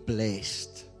would be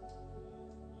blessed,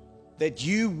 that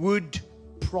you would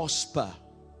prosper,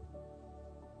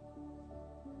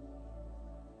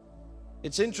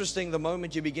 It's interesting the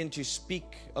moment you begin to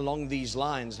speak along these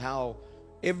lines, how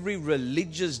every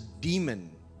religious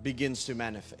demon begins to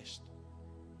manifest.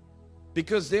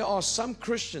 Because there are some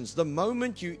Christians, the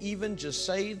moment you even just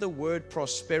say the word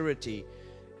prosperity,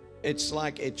 it's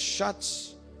like it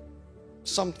shuts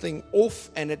something off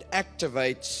and it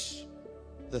activates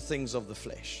the things of the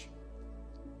flesh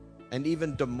and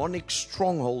even demonic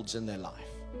strongholds in their life.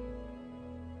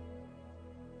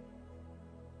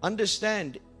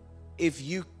 Understand, if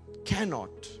you cannot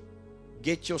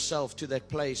get yourself to that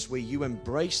place where you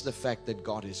embrace the fact that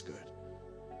God is good,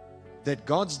 that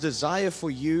God's desire for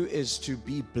you is to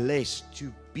be blessed,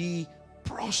 to be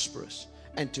prosperous,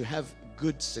 and to have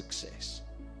good success,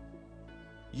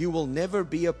 you will never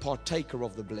be a partaker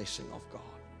of the blessing of God.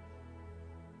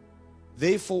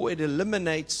 Therefore, it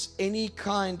eliminates any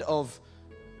kind of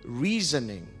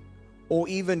reasoning or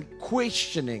even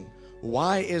questioning,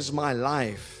 why is my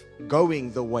life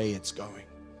going the way it's going?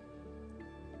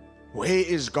 Where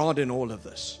is God in all of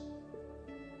this?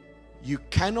 You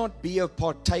cannot be a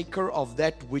partaker of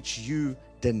that which you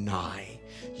deny.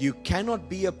 You cannot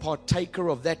be a partaker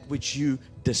of that which you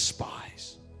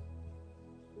despise.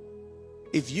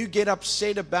 If you get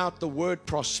upset about the word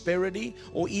prosperity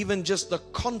or even just the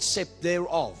concept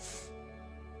thereof,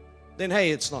 then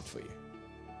hey, it's not for you.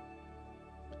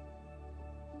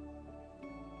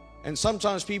 And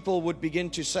sometimes people would begin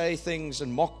to say things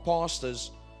and mock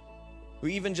pastors who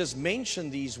even just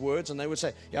mention these words, and they would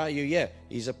say, yeah,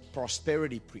 he's a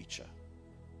prosperity preacher.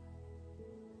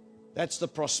 That's the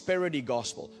prosperity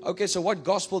gospel. Okay, so what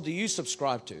gospel do you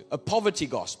subscribe to? A poverty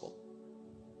gospel.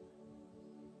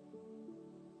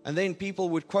 And then people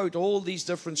would quote all these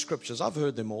different scriptures. I've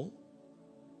heard them all.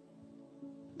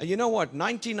 And you know what?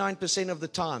 99% of the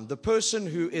time, the person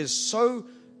who is so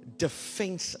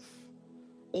defensive,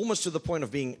 almost to the point of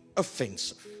being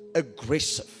offensive,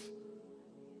 aggressive,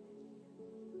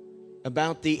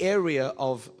 about the area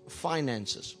of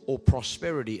finances or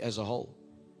prosperity as a whole,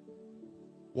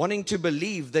 wanting to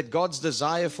believe that God's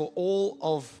desire for all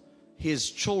of His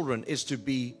children is to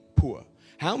be poor.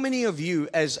 How many of you,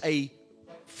 as a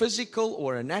physical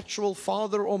or a natural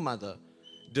father or mother,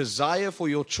 desire for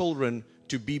your children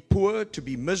to be poor, to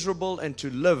be miserable, and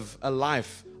to live a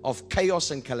life of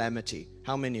chaos and calamity?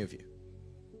 How many of you?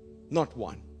 Not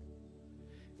one.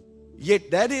 Yet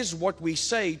that is what we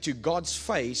say to God's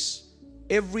face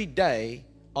every day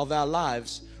of our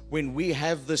lives when we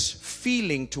have this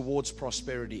feeling towards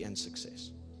prosperity and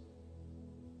success.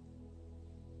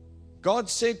 God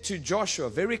said to Joshua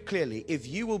very clearly, if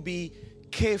you will be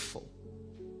careful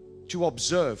to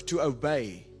observe, to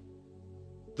obey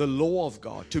the law of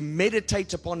God, to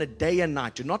meditate upon it day and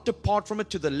night, to not depart from it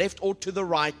to the left or to the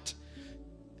right,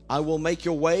 I will make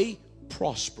your way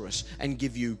prosperous and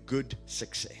give you good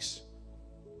success.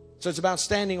 So it's about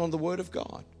standing on the word of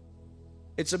God.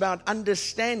 It's about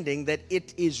understanding that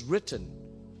it is written,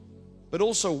 but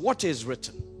also what is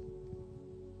written.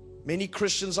 Many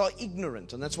Christians are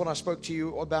ignorant, and that's what I spoke to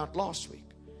you about last week.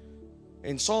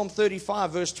 In Psalm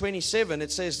 35 verse 27,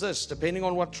 it says this, depending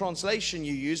on what translation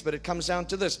you use, but it comes down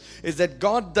to this, is that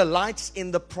God delights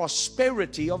in the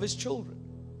prosperity of His children.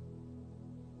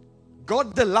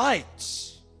 God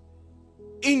delights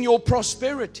in your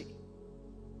prosperity.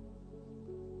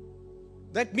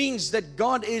 That means that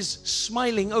God is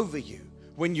smiling over you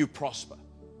when you prosper.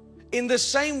 In the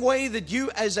same way that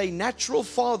you as a natural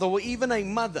father or even a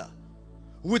mother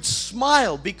would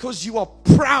smile because you are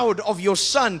proud of your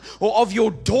son or of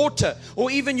your daughter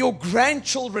or even your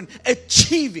grandchildren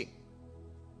achieving.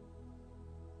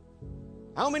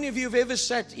 How many of you have ever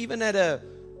sat even at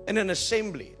in an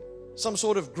assembly, some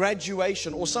sort of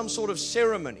graduation or some sort of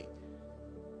ceremony,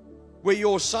 where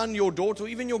your son, your daughter, or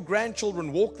even your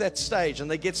grandchildren walk that stage and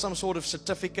they get some sort of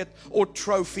certificate or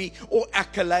trophy or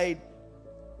accolade?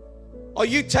 Are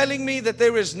you telling me that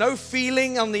there is no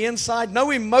feeling on the inside, no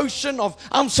emotion of,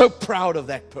 I'm so proud of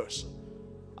that person.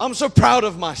 I'm so proud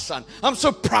of my son. I'm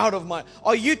so proud of my...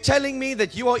 Are you telling me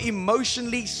that you are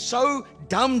emotionally so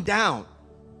dumbed down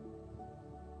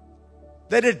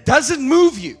that it doesn't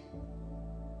move you?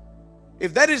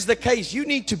 If that is the case, you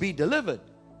need to be delivered.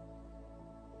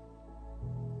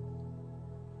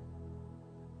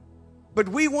 But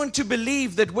we want to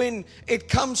believe that when it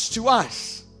comes to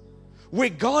us, where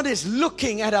God is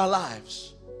looking at our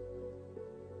lives,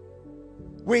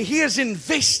 where He has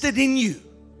invested in you,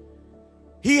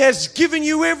 He has given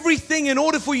you everything in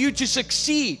order for you to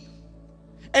succeed.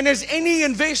 And as any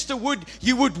investor would,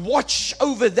 you would watch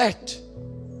over that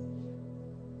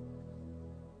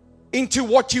into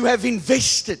what you have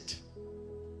invested,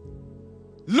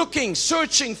 looking,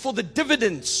 searching for the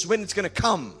dividends when it's going to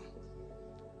come.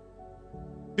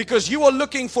 because you are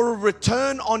looking for a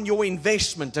return on your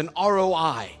investment, an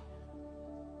ROI.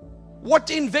 What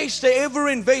investor ever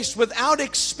invests without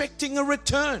expecting a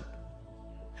return?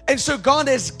 And so God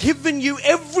has given you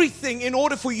everything in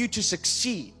order for you to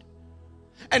succeed.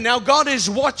 And now God is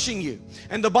watching you.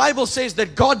 And the Bible says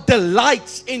that God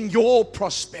delights in your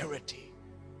prosperity.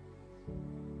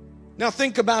 Now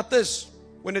think about this.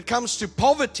 When it comes to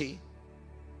poverty,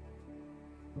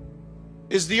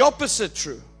 is the opposite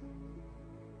true?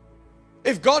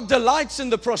 If God delights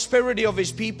in the prosperity of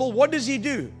His people, what does He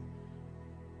do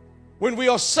when we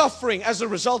are suffering as a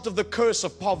result of the curse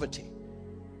of poverty?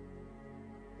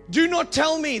 Do not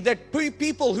tell me that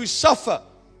people who suffer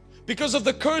because of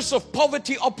the curse of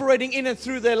poverty operating in and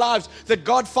through their lives, that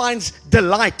God finds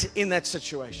delight in that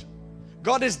situation.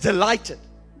 God is delighted.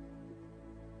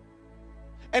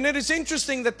 And it is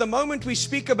interesting that the moment we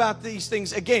speak about these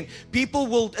things, again, people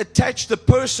will attach the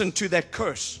person to that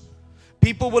curse.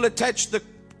 People will attach the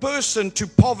person to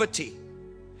poverty.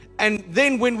 And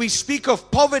then when we speak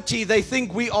of poverty, they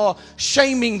think we are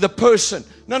shaming the person.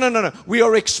 No. We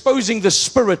are exposing the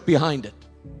spirit behind it.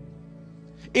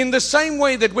 In the same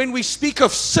way that when we speak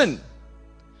of sin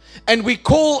and we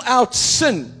call out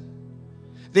sin,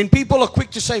 then people are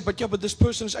quick to say, but this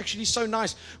person is actually so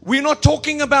nice. We're not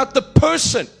talking about the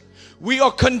person. We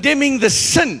are condemning the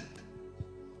sin.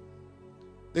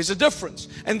 There's a difference.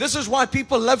 And this is why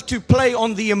people love to play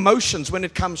on the emotions when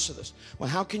it comes to this. Well,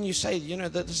 how can you say,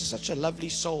 that this is such a lovely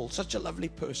soul, such a lovely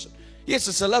person? Yes,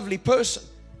 it's a lovely person.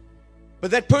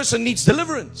 But that person needs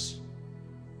deliverance.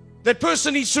 That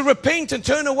person needs to repent and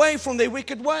turn away from their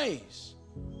wicked ways.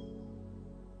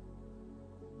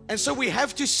 And so we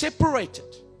have to separate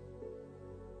it.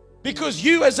 Because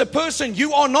you as a person,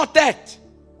 you are not that.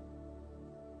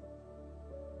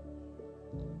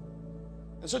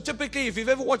 And so typically, if you've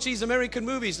ever watched these American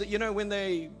movies, that when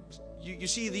you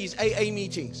see these AA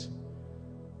meetings,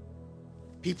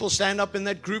 people stand up in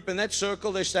that group, in that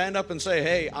circle, they stand up and say,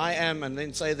 hey, I am, and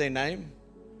then say their name.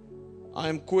 I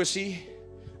am Kosi,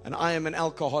 and I am an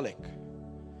alcoholic.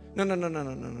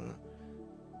 No.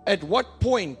 At what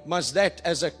point must that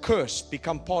as a curse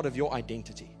become part of your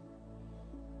identity?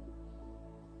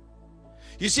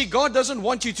 You see, God doesn't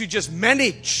want you to just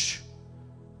manage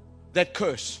that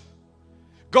curse.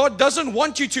 God doesn't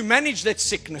want you to manage that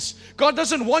sickness. God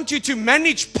doesn't want you to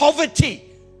manage poverty.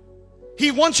 He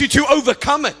wants you to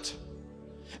overcome it.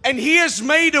 And He has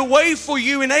made a way for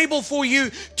you, enabled for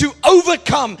you to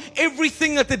overcome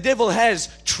everything that the devil has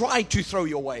tried to throw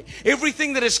your way.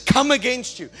 Everything that has come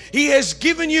against you. He has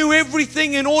given you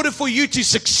everything in order for you to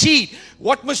succeed.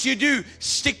 What must you do?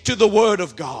 Stick to the Word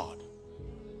of God.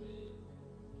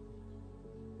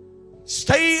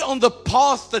 Stay on the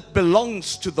path that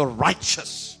belongs to the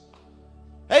righteous.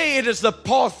 Hey, it is the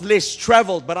path less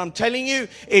traveled, but I'm telling you,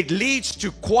 it leads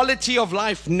to quality of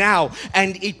life now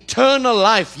and eternal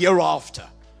life hereafter.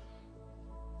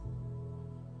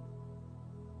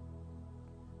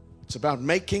 It's about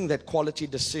making that quality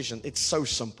decision. It's so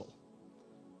simple.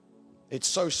 It's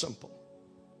so simple.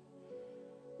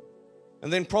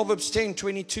 And then Proverbs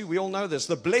 10:22, we all know this.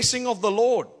 The blessing of the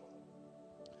Lord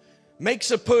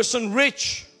makes a person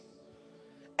rich,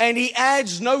 and He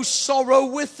adds no sorrow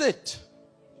with it.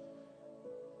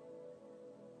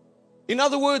 In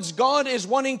other words, God is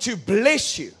wanting to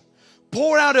bless you.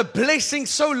 Pour out a blessing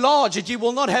so large that you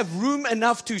will not have room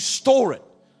enough to store it.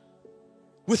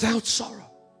 Without sorrow.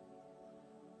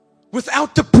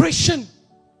 Without depression.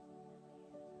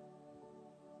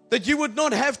 That you would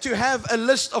not have to have a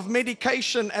list of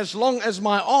medication as long as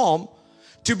my arm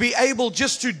to be able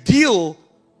just to deal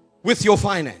with your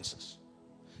finances,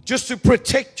 just to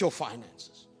protect your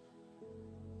finances.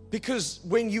 Because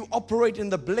when you operate in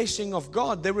the blessing of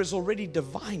God, there is already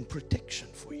divine protection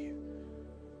for you.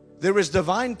 There is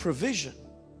divine provision.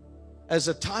 As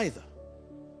a tither,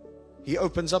 He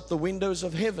opens up the windows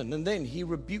of heaven and then He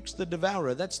rebukes the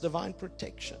devourer. That's divine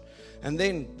protection. And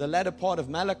then the latter part of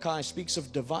Malachi speaks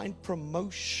of divine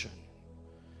promotion,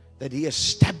 that He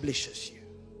establishes you.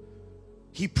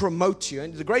 He promotes you.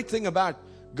 And the great thing about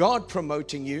God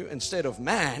promoting you instead of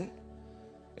man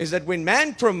is that when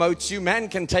man promotes you, man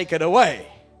can take it away.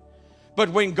 But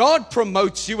when God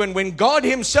promotes you and when God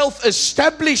Himself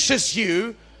establishes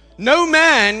you, no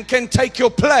man can take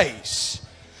your place.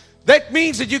 That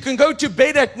means that you can go to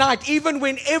bed at night even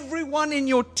when everyone in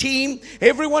your team,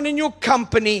 everyone in your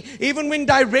company, even when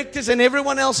directors and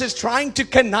everyone else is trying to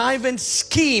connive and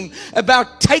scheme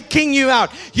about taking you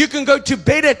out. You can go to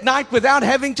bed at night without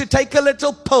having to take a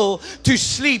little pill to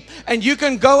sleep, and you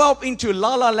can go up into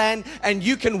la la land and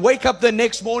you can wake up the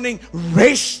next morning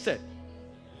rested.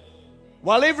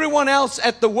 While everyone else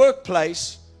at the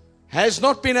workplace has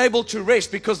not been able to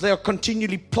rest because they are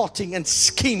continually plotting and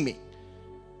scheming.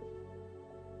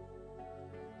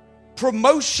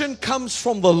 Promotion comes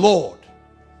from the Lord.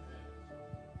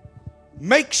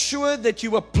 Make sure that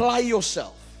you apply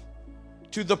yourself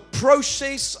to the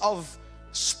process of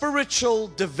spiritual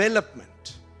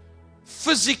development,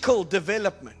 physical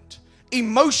development,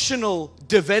 emotional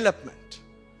development,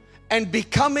 and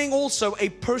becoming also a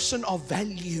person of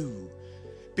value,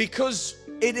 because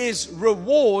it is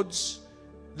rewards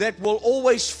that will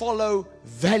always follow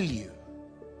value.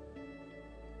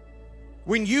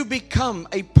 When you become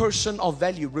a person of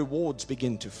value, rewards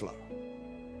begin to flow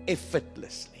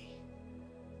effortlessly.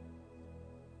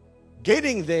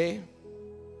 Getting there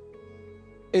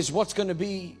is what's going to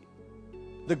be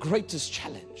the greatest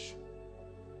challenge.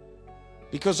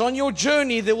 Because on your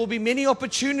journey, there will be many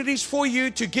opportunities for you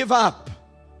to give up.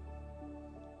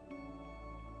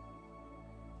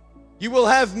 You will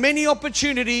have many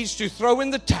opportunities to throw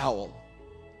in the towel.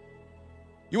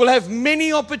 You will have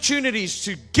many opportunities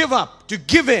to give up, to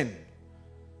give in.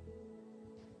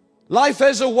 Life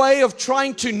has a way of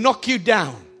trying to knock you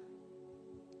down.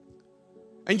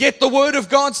 And yet the Word of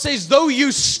God says, though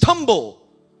you stumble,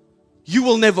 you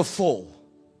will never fall.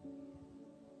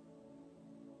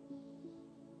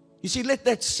 You see, let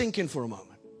that sink in for a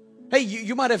moment. Hey,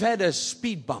 you might have had a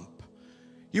speed bump.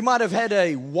 You might have had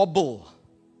a wobble.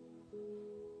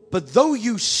 But though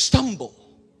you stumble,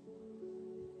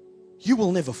 you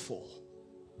will never fall.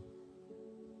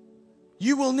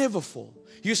 You will never fall.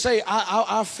 You say,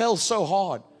 I fell so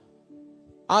hard.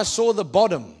 I saw the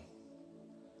bottom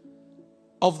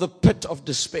of the pit of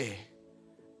despair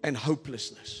and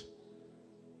hopelessness.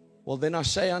 Well, then I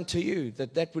say unto you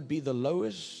that that would be the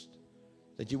lowest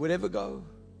that you would ever go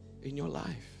in your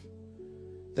life.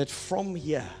 That from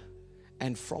here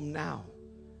and from now,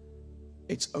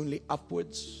 it's only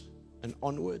upwards and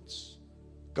onwards,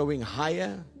 going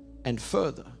higher and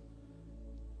further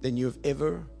than you've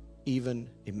ever even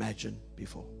imagined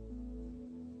before.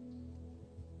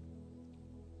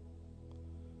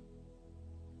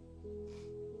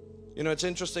 You know, it's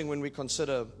interesting when we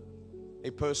consider a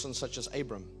person such as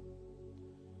Abram,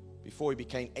 before he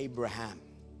became Abraham.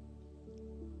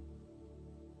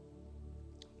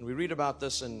 And we read about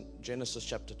this in Genesis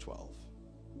chapter 12.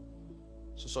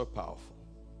 So powerful.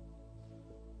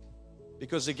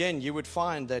 Because again, you would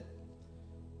find that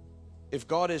if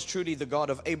God is truly the God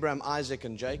of Abraham, Isaac,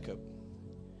 and Jacob,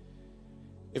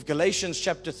 if Galatians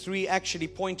chapter 3 actually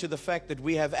point to the fact that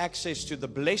we have access to the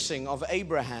blessing of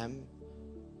Abraham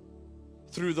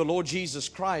through the Lord Jesus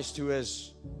Christ, who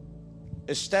has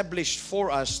established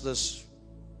for us this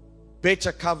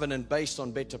better covenant based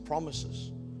on better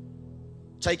promises,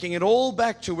 taking it all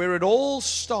back to where it all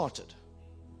started,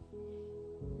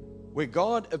 where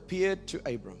God appeared to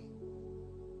Abram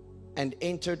and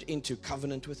entered into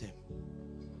covenant with him.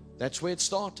 That's where it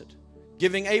started,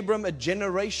 giving Abram a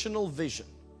generational vision.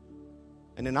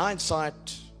 And in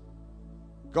hindsight,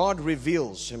 God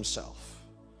reveals himself.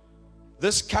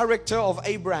 This character of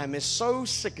Abraham is so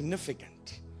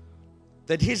significant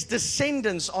that his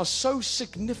descendants are so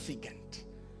significant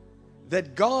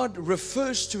that God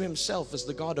refers to himself as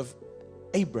the God of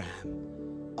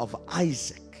Abraham, of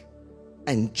Isaac,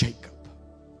 and Jacob.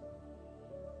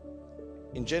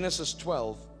 In Genesis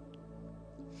 12,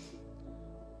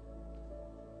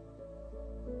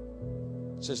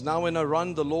 it says, now in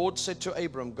Haran, the Lord said to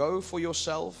Abram, go for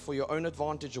yourself, for your own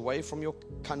advantage, away from your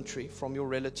country, from your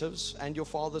relatives and your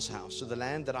father's house, to the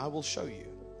land that I will show you.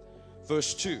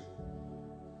 Verse 2,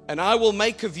 and I will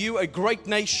make of you a great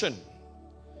nation,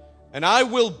 and I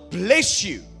will bless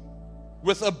you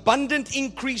with abundant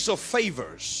increase of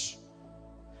favors,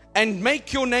 and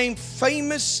make your name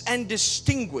famous and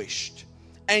distinguished,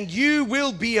 and you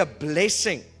will be a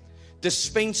blessing,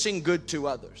 dispensing good to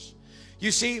others.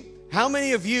 You see, how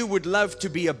many of you would love to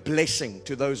be a blessing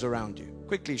to those around you?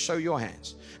 Quickly, show your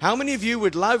hands. How many of you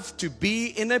would love to be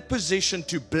in a position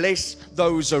to bless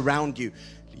those around you?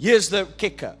 Here's the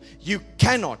kicker. You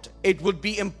cannot. It would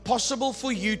be impossible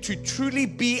for you to truly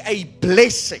be a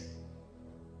blessing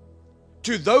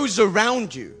to those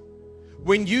around you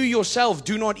when you yourself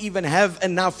do not even have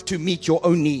enough to meet your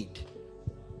own need.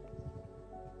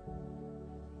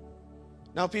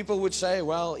 Now people would say,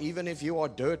 well, even if you are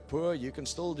dirt poor, you can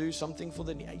still do something for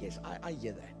the need. Yes, I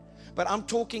hear that. But I'm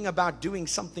talking about doing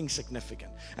something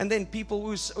significant. And then people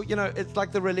who, it's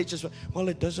like the religious, well,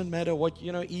 it doesn't matter what,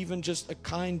 even just a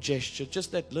kind gesture,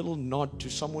 just that little nod to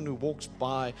someone who walks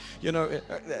by,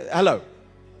 hello.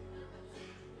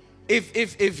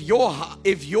 If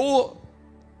your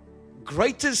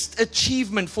greatest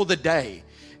achievement for the day,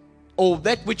 or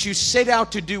that which you set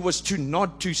out to do was to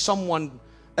nod to someone,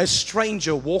 a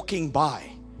stranger walking by,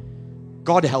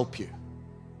 God help you.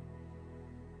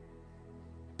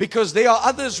 Because there are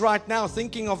others right now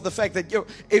thinking of the fact that,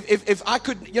 if I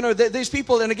could, there's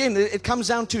people, and again, it comes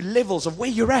down to levels of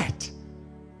where you're at.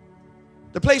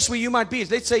 The place where you might be is,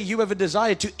 let's say you have a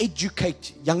desire to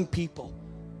educate young people.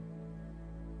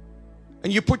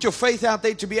 And you put your faith out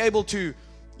there to be able to,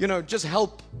 just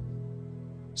help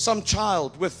some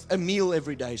child with a meal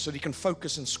every day so that he can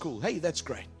focus in school. Hey, that's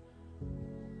great.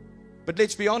 But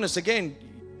let's be honest, again,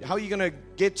 how are you going to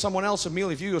get someone else a meal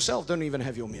if you yourself don't even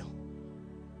have your meal?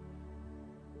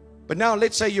 But now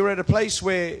let's say you're at a place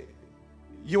where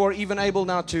you are even able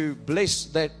now to bless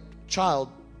that child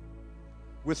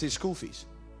with his school fees,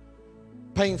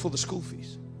 paying for the school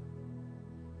fees.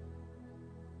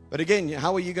 But again,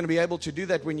 how are you going to be able to do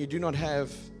that when you do not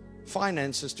have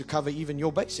finances to cover even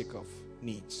your basic of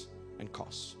needs and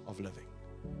costs of living?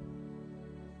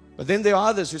 But then there are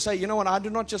others who say, you know what, I do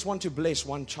not just want to bless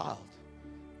one child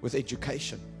with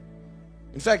education.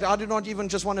 In fact, I do not even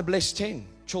just want to bless 10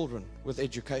 children with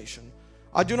education.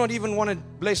 I do not even want to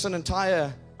bless an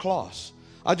entire class.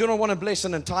 I do not want to bless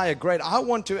an entire grade. I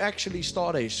want to actually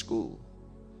start a school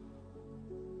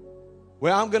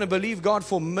where I'm going to believe God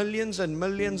for millions and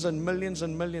millions and millions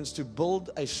and millions to build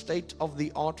a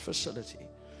state-of-the-art facility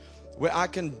where I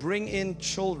can bring in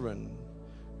children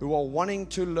who are wanting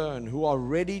to learn, who are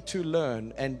ready to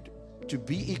learn, and to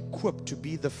be equipped to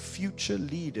be the future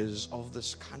leaders of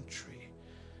this country.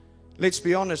 Let's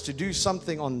be honest, to do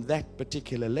something on that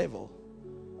particular level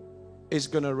is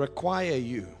going to require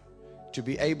you to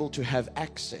be able to have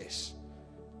access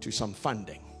to some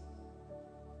funding.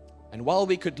 And while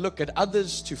we could look at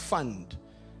others to fund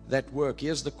that work,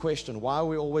 here's the question: why are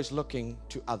we always looking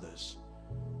to others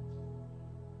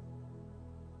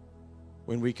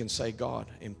when we can say, God,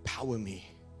 empower me?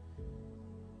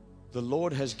 The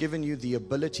Lord has given you the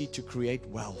ability to create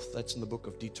wealth. That's in the book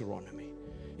of Deuteronomy.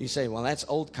 You say, well, that's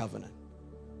old covenant.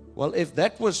 Well, if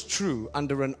that was true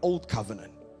under an old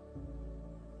covenant,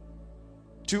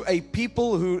 to a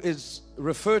people who is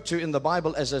referred to in the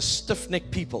Bible as a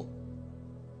stiff-necked people,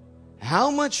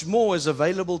 how much more is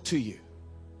available to you?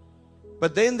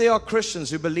 But then there are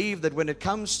Christians who believe that when it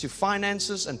comes to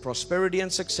finances and prosperity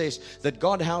and success, that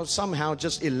God somehow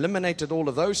just eliminated all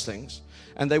of those things,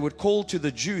 and they would call to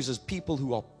the Jews as people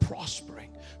who are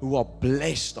prospering, who are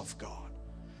blessed of God.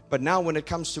 But now when it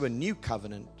comes to a new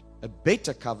covenant, a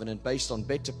better covenant based on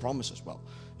better promises, well,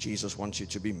 Jesus wants you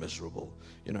to be miserable.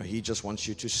 He just wants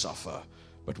you to suffer.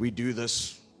 But we do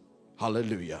this,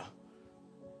 hallelujah.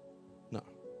 No.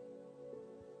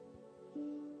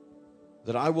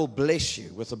 That I will bless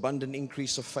you with abundant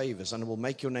increase of favors, and I will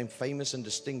make your name famous and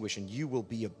distinguished, and you will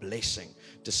be a blessing,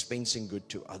 dispensing good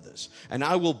to others. And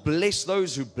I will bless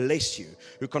those who bless you,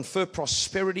 who confer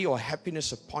prosperity or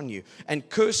happiness upon you, and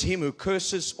curse him who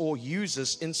curses or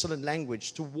uses insolent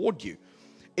language toward you.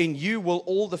 In you will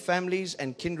all the families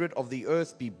and kindred of the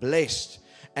earth be blessed,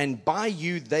 and by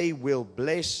you they will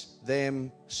bless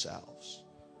themselves.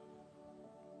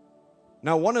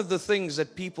 Now, one of the things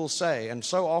that people say, and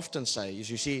so often say,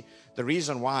 is, you see, the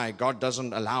reason why God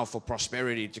doesn't allow for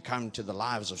prosperity to come to the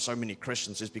lives of so many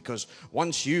Christians is because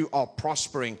once you are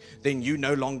prospering, then you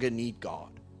no longer need God.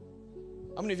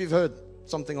 How many of you have heard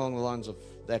something along the lines of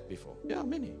that before? Yeah,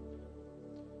 many.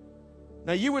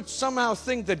 Now, you would somehow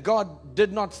think that God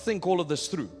did not think all of this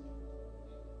through.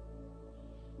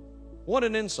 What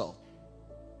an insult.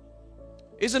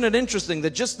 Isn't it interesting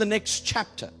that just the next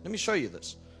chapter, let me show you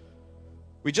this.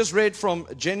 We just read from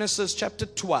Genesis chapter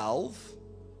 12.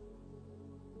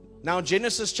 Now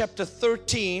Genesis chapter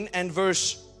 13 and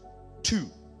verse 2.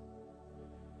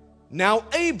 Now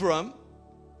Abram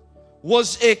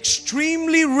was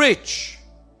extremely rich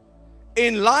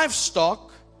in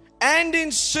livestock and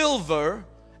in silver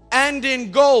and in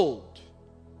gold.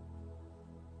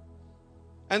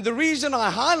 And the reason I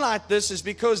highlight this is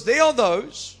because there are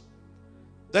those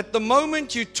that the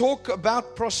moment you talk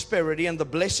about prosperity and the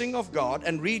blessing of God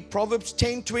and read Proverbs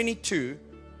 10:22,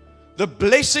 the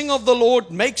blessing of the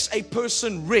Lord makes a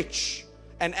person rich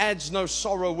and adds no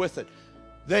sorrow with it.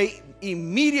 They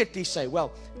immediately say,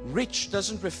 well, rich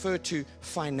doesn't refer to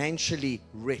financially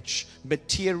rich,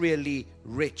 materially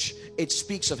rich. It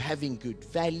speaks of having good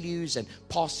values and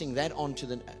passing that on to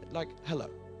the, like, hello.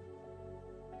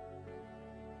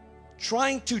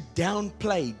 Trying to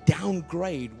downplay,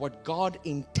 downgrade what God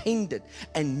intended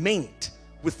and meant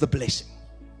with the blessing.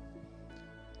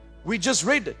 We just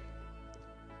read it.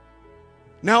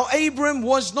 Now, Abram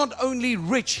was not only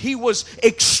rich, he was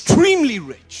extremely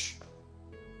rich.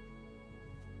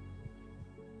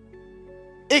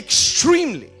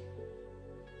 Extremely.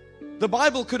 The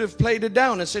Bible could have played it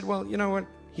down and said, well, you know what?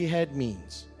 He had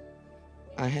means.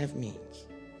 I have means.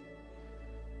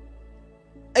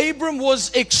 Abram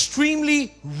was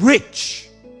extremely rich.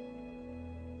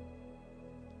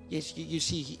 Yes, you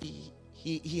see,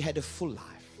 he had a full life.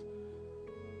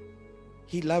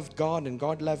 He loved God and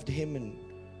God loved him and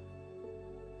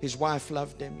his wife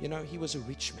loved him. You know, he was a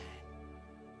rich man.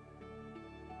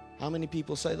 How many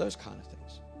people say those kind of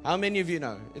things? How many of you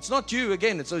know? It's not you,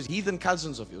 again, it's those heathen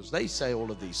cousins of yours. They say all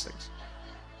of these things.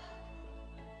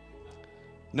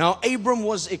 Now, Abram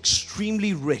was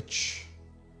extremely rich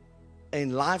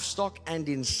in livestock and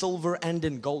in silver and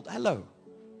in gold. Hello.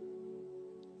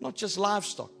 Not just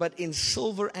livestock, but in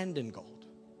silver and in gold.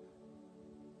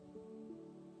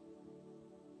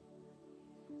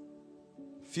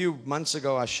 A few months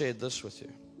ago, I shared this with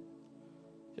you.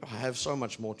 I have so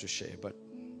much more to share, but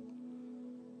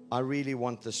I really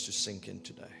want this to sink in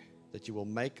today, that you will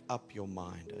make up your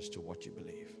mind as to what you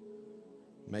believe.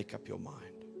 Make up your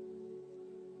mind.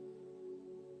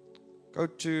 Go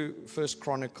to 1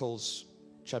 Chronicles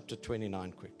chapter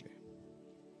 29 quickly.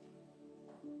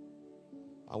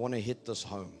 I want to hit this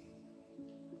home.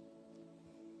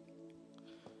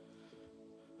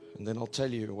 And then I'll tell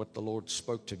you what the Lord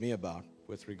spoke to me about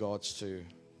with regards to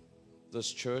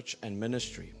this church and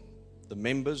ministry, the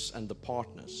members and the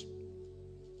partners.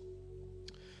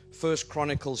 1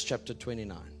 Chronicles chapter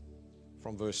 29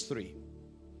 from verse 3.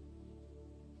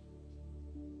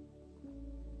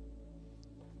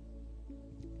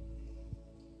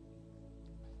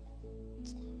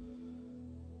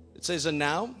 It says, and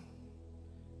now,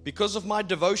 because of my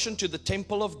devotion to the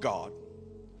temple of God,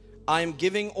 I am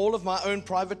giving all of my own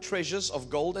private treasures of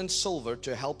gold and silver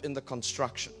to help in the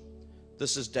construction.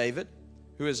 This is David,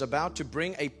 who is about to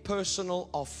bring a personal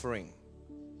offering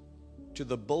to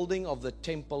the building of the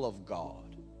temple of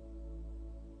God.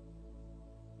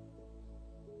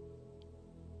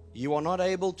 You are not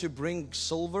able to bring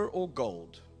silver or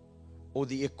gold or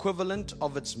the equivalent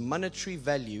of its monetary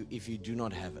value if you do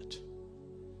not have it.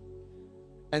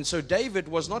 And so David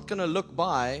was not going to look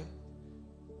by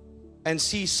and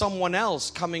see someone else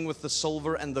coming with the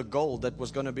silver and the gold that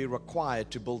was going to be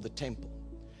required to build the temple.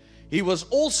 He was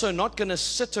also not going to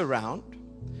sit around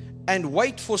and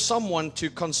wait for someone to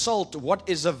consult what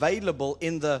is available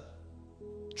in the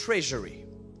treasury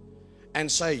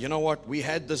and say, you know what, we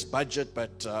had this budget,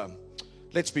 but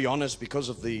let's be honest, because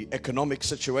of the economic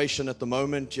situation at the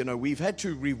moment, you know, we've had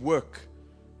to rework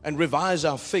and revise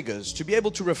our figures to be able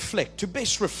to reflect, to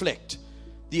best reflect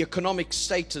the economic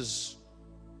status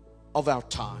of our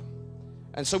time.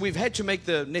 And so we've had to make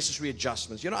the necessary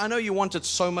adjustments. You know, I know you wanted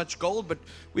so much gold, but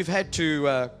we've had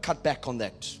to cut back on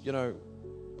that, you know,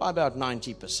 by about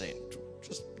 90%.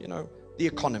 Just, you know, the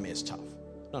economy is tough.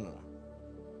 No.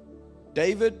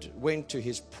 David went to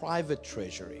his private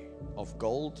treasury of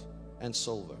gold and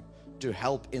silver to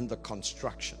help in the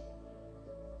construction.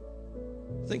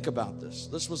 Think about this.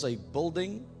 This was a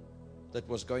building that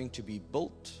was going to be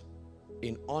built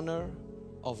in honor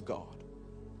of God.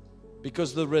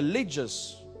 Because the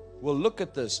religious will look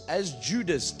at this as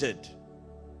Judas did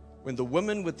when the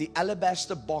woman with the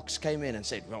alabaster box came in and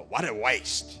said, well, what a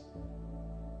waste.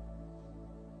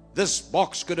 This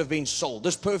box could have been sold.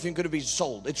 This perfume could have been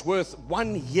sold. It's worth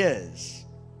 1 year's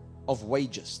of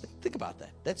wages. Think about that.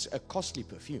 That's a costly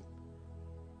perfume.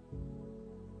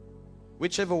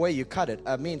 Whichever way you cut it,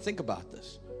 I mean, think about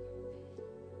this.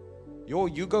 Your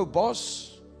Hugo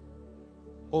Boss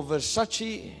or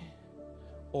Versace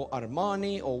or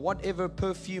Armani or whatever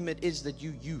perfume it is that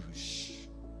you use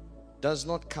does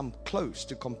not come close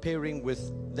to comparing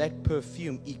with that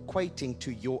perfume equating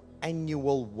to your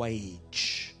annual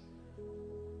wage.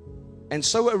 And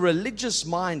so a religious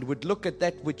mind would look at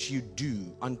that which you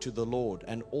do unto the Lord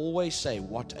and always say,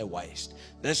 what a waste.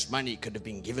 This money could have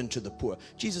been given to the poor.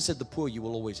 Jesus said, the poor you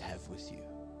will always have with you.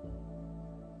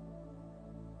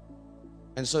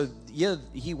 And so here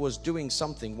he was doing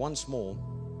something once more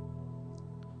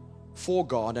for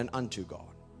God and unto God.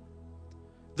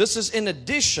 This is in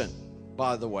addition,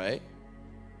 by the way,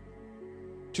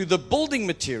 to the building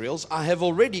materials I have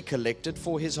already collected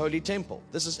for his holy temple.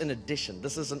 This is in addition.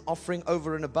 This is an offering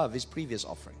over and above his previous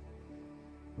offering.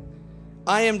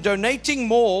 I am donating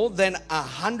more than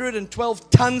 112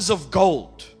 tons of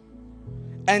gold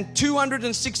and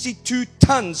 262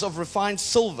 tons of refined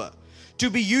silver to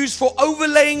be used for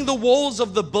overlaying the walls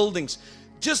of the buildings.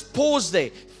 Just pause there.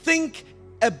 Think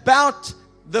about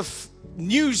the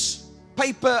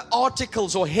newspaper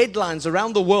articles or headlines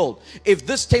around the world if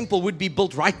this temple would be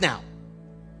built right now.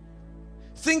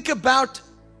 Think about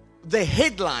the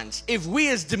headlines if we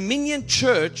as Dominion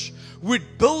Church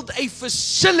would build a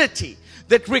facility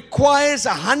that requires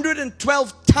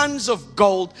 112 tons of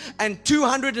gold and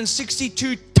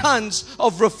 262 tons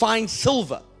of refined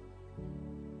silver.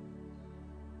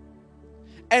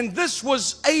 And this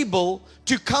was able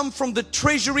to come from the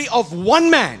treasury of one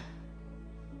man.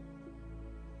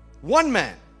 One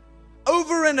man.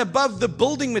 Over and above the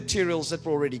building materials that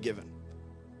were already given.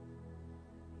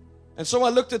 And so I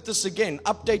looked at this again,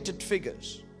 updated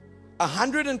figures.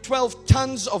 112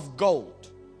 tons of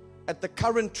gold at the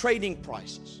current trading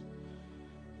prices.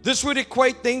 This would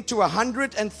equate then to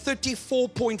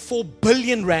 134.4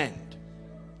 billion rand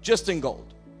just in gold.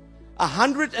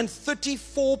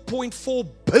 134.4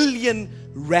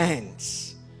 billion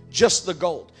rands, just the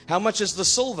gold. How much is the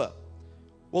silver?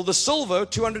 Well, the silver,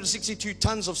 262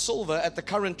 tons of silver at the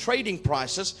current trading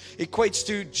prices, equates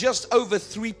to just over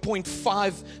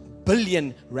 3.5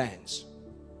 billion rands.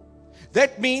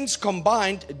 That means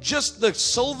combined, just the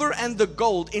silver and the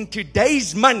gold in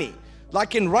today's money,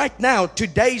 like in right now,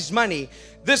 today's money,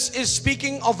 this is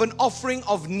speaking of an offering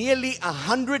of nearly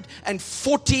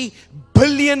 140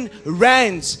 billion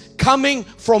rands coming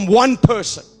from one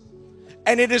person.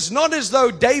 And it is not as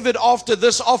though David, after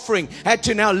this offering, had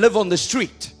to now live on the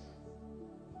street.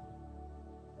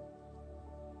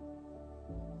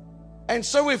 And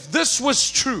so if this was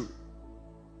true,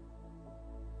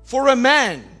 for a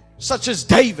man such as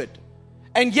David,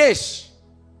 and yes,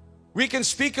 we can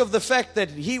speak of the fact that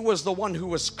he was the one who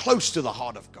was close to the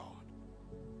heart of God.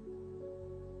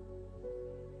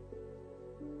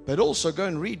 But also go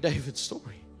and read David's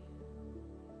story.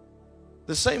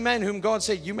 The same man whom God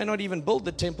said, you may not even build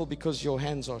the temple because your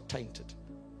hands are tainted.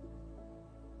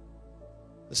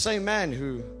 The same man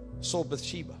who saw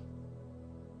Bathsheba.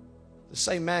 The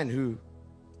same man who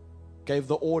gave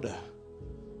the order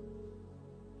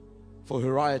for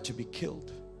Uriah to be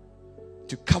killed,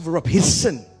 to cover up his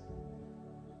sin.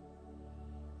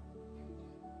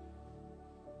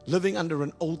 Living under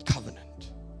an old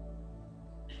covenant.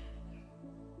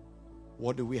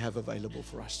 What do we have available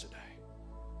for us today?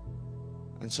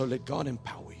 And so let God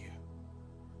empower you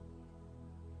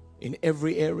in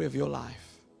every area of your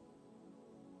life,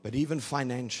 but even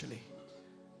financially,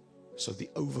 so the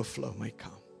overflow may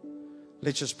come.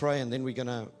 Let's just pray, and then we're going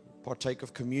to partake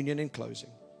of communion in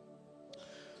closing.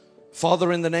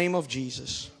 Father, in the name of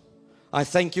Jesus, I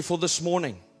thank you for this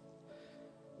morning.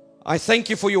 I thank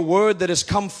you for your word that has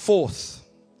come forth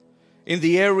in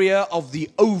the area of the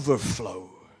overflow.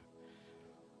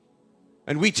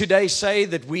 And we today say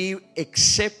that we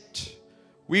accept,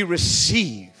 we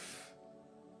receive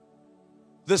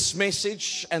this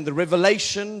message and the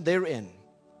revelation therein.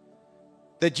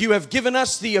 That you have given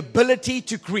us the ability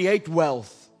to create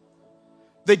wealth.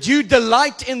 That you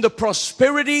delight in the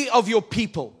prosperity of your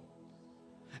people.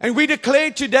 And we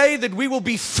declare today that we will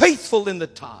be faithful in the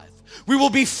tithe. We will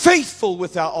be faithful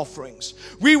with our offerings.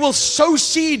 We will sow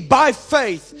seed by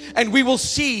faith, and we will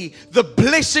see the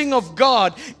blessing of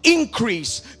God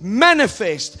increase,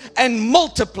 manifest, and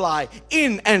multiply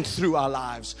in and through our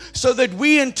lives, so that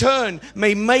we in turn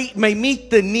may meet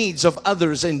the needs of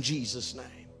others in Jesus' name.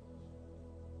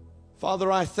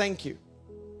 Father, I thank you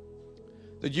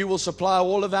that you will supply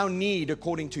all of our need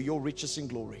according to your riches in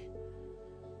glory.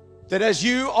 That as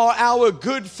you are our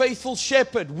good, faithful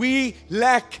shepherd, we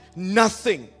lack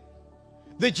nothing.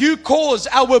 That you cause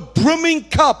our brimming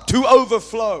cup to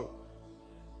overflow.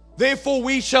 Therefore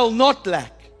we shall not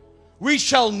lack. We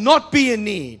shall not be in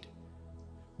need.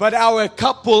 But our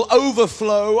cup will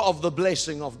overflow of the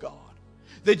blessing of God.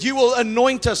 That you will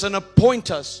anoint us and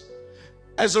appoint us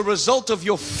as a result of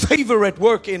your favor at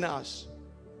work in us.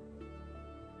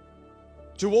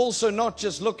 To also not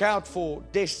just look out for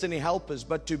destiny helpers,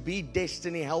 but to be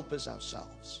destiny helpers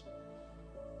ourselves.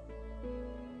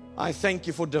 I thank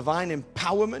you for divine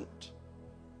empowerment,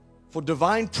 for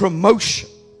divine promotion.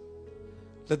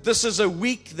 That this is a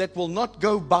week that will not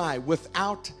go by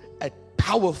without a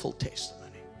powerful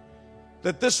testimony.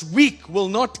 That this week will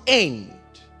not end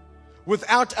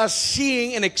without us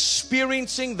seeing and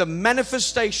experiencing the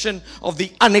manifestation of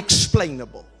the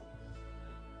unexplainable.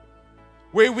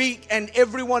 Where we and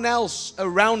everyone else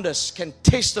around us can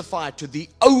testify to the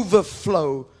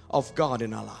overflow of God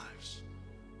in our lives.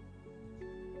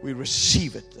 We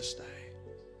receive it this day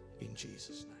in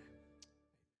Jesus'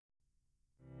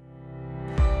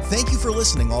 name. Thank you for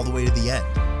listening all the way to the end.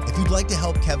 If you'd like to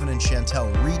help Kevin and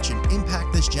Chantel reach and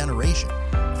impact this generation,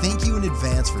 thank you in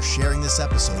advance for sharing this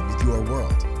episode with your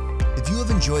world. If you have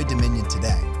enjoyed Dominion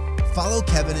today, follow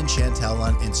Kevin and Chantel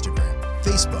on Instagram,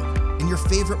 Facebook, and your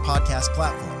favorite podcast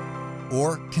platform,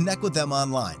 or connect with them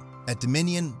online at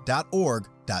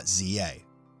dominion.org.za. overflow.za.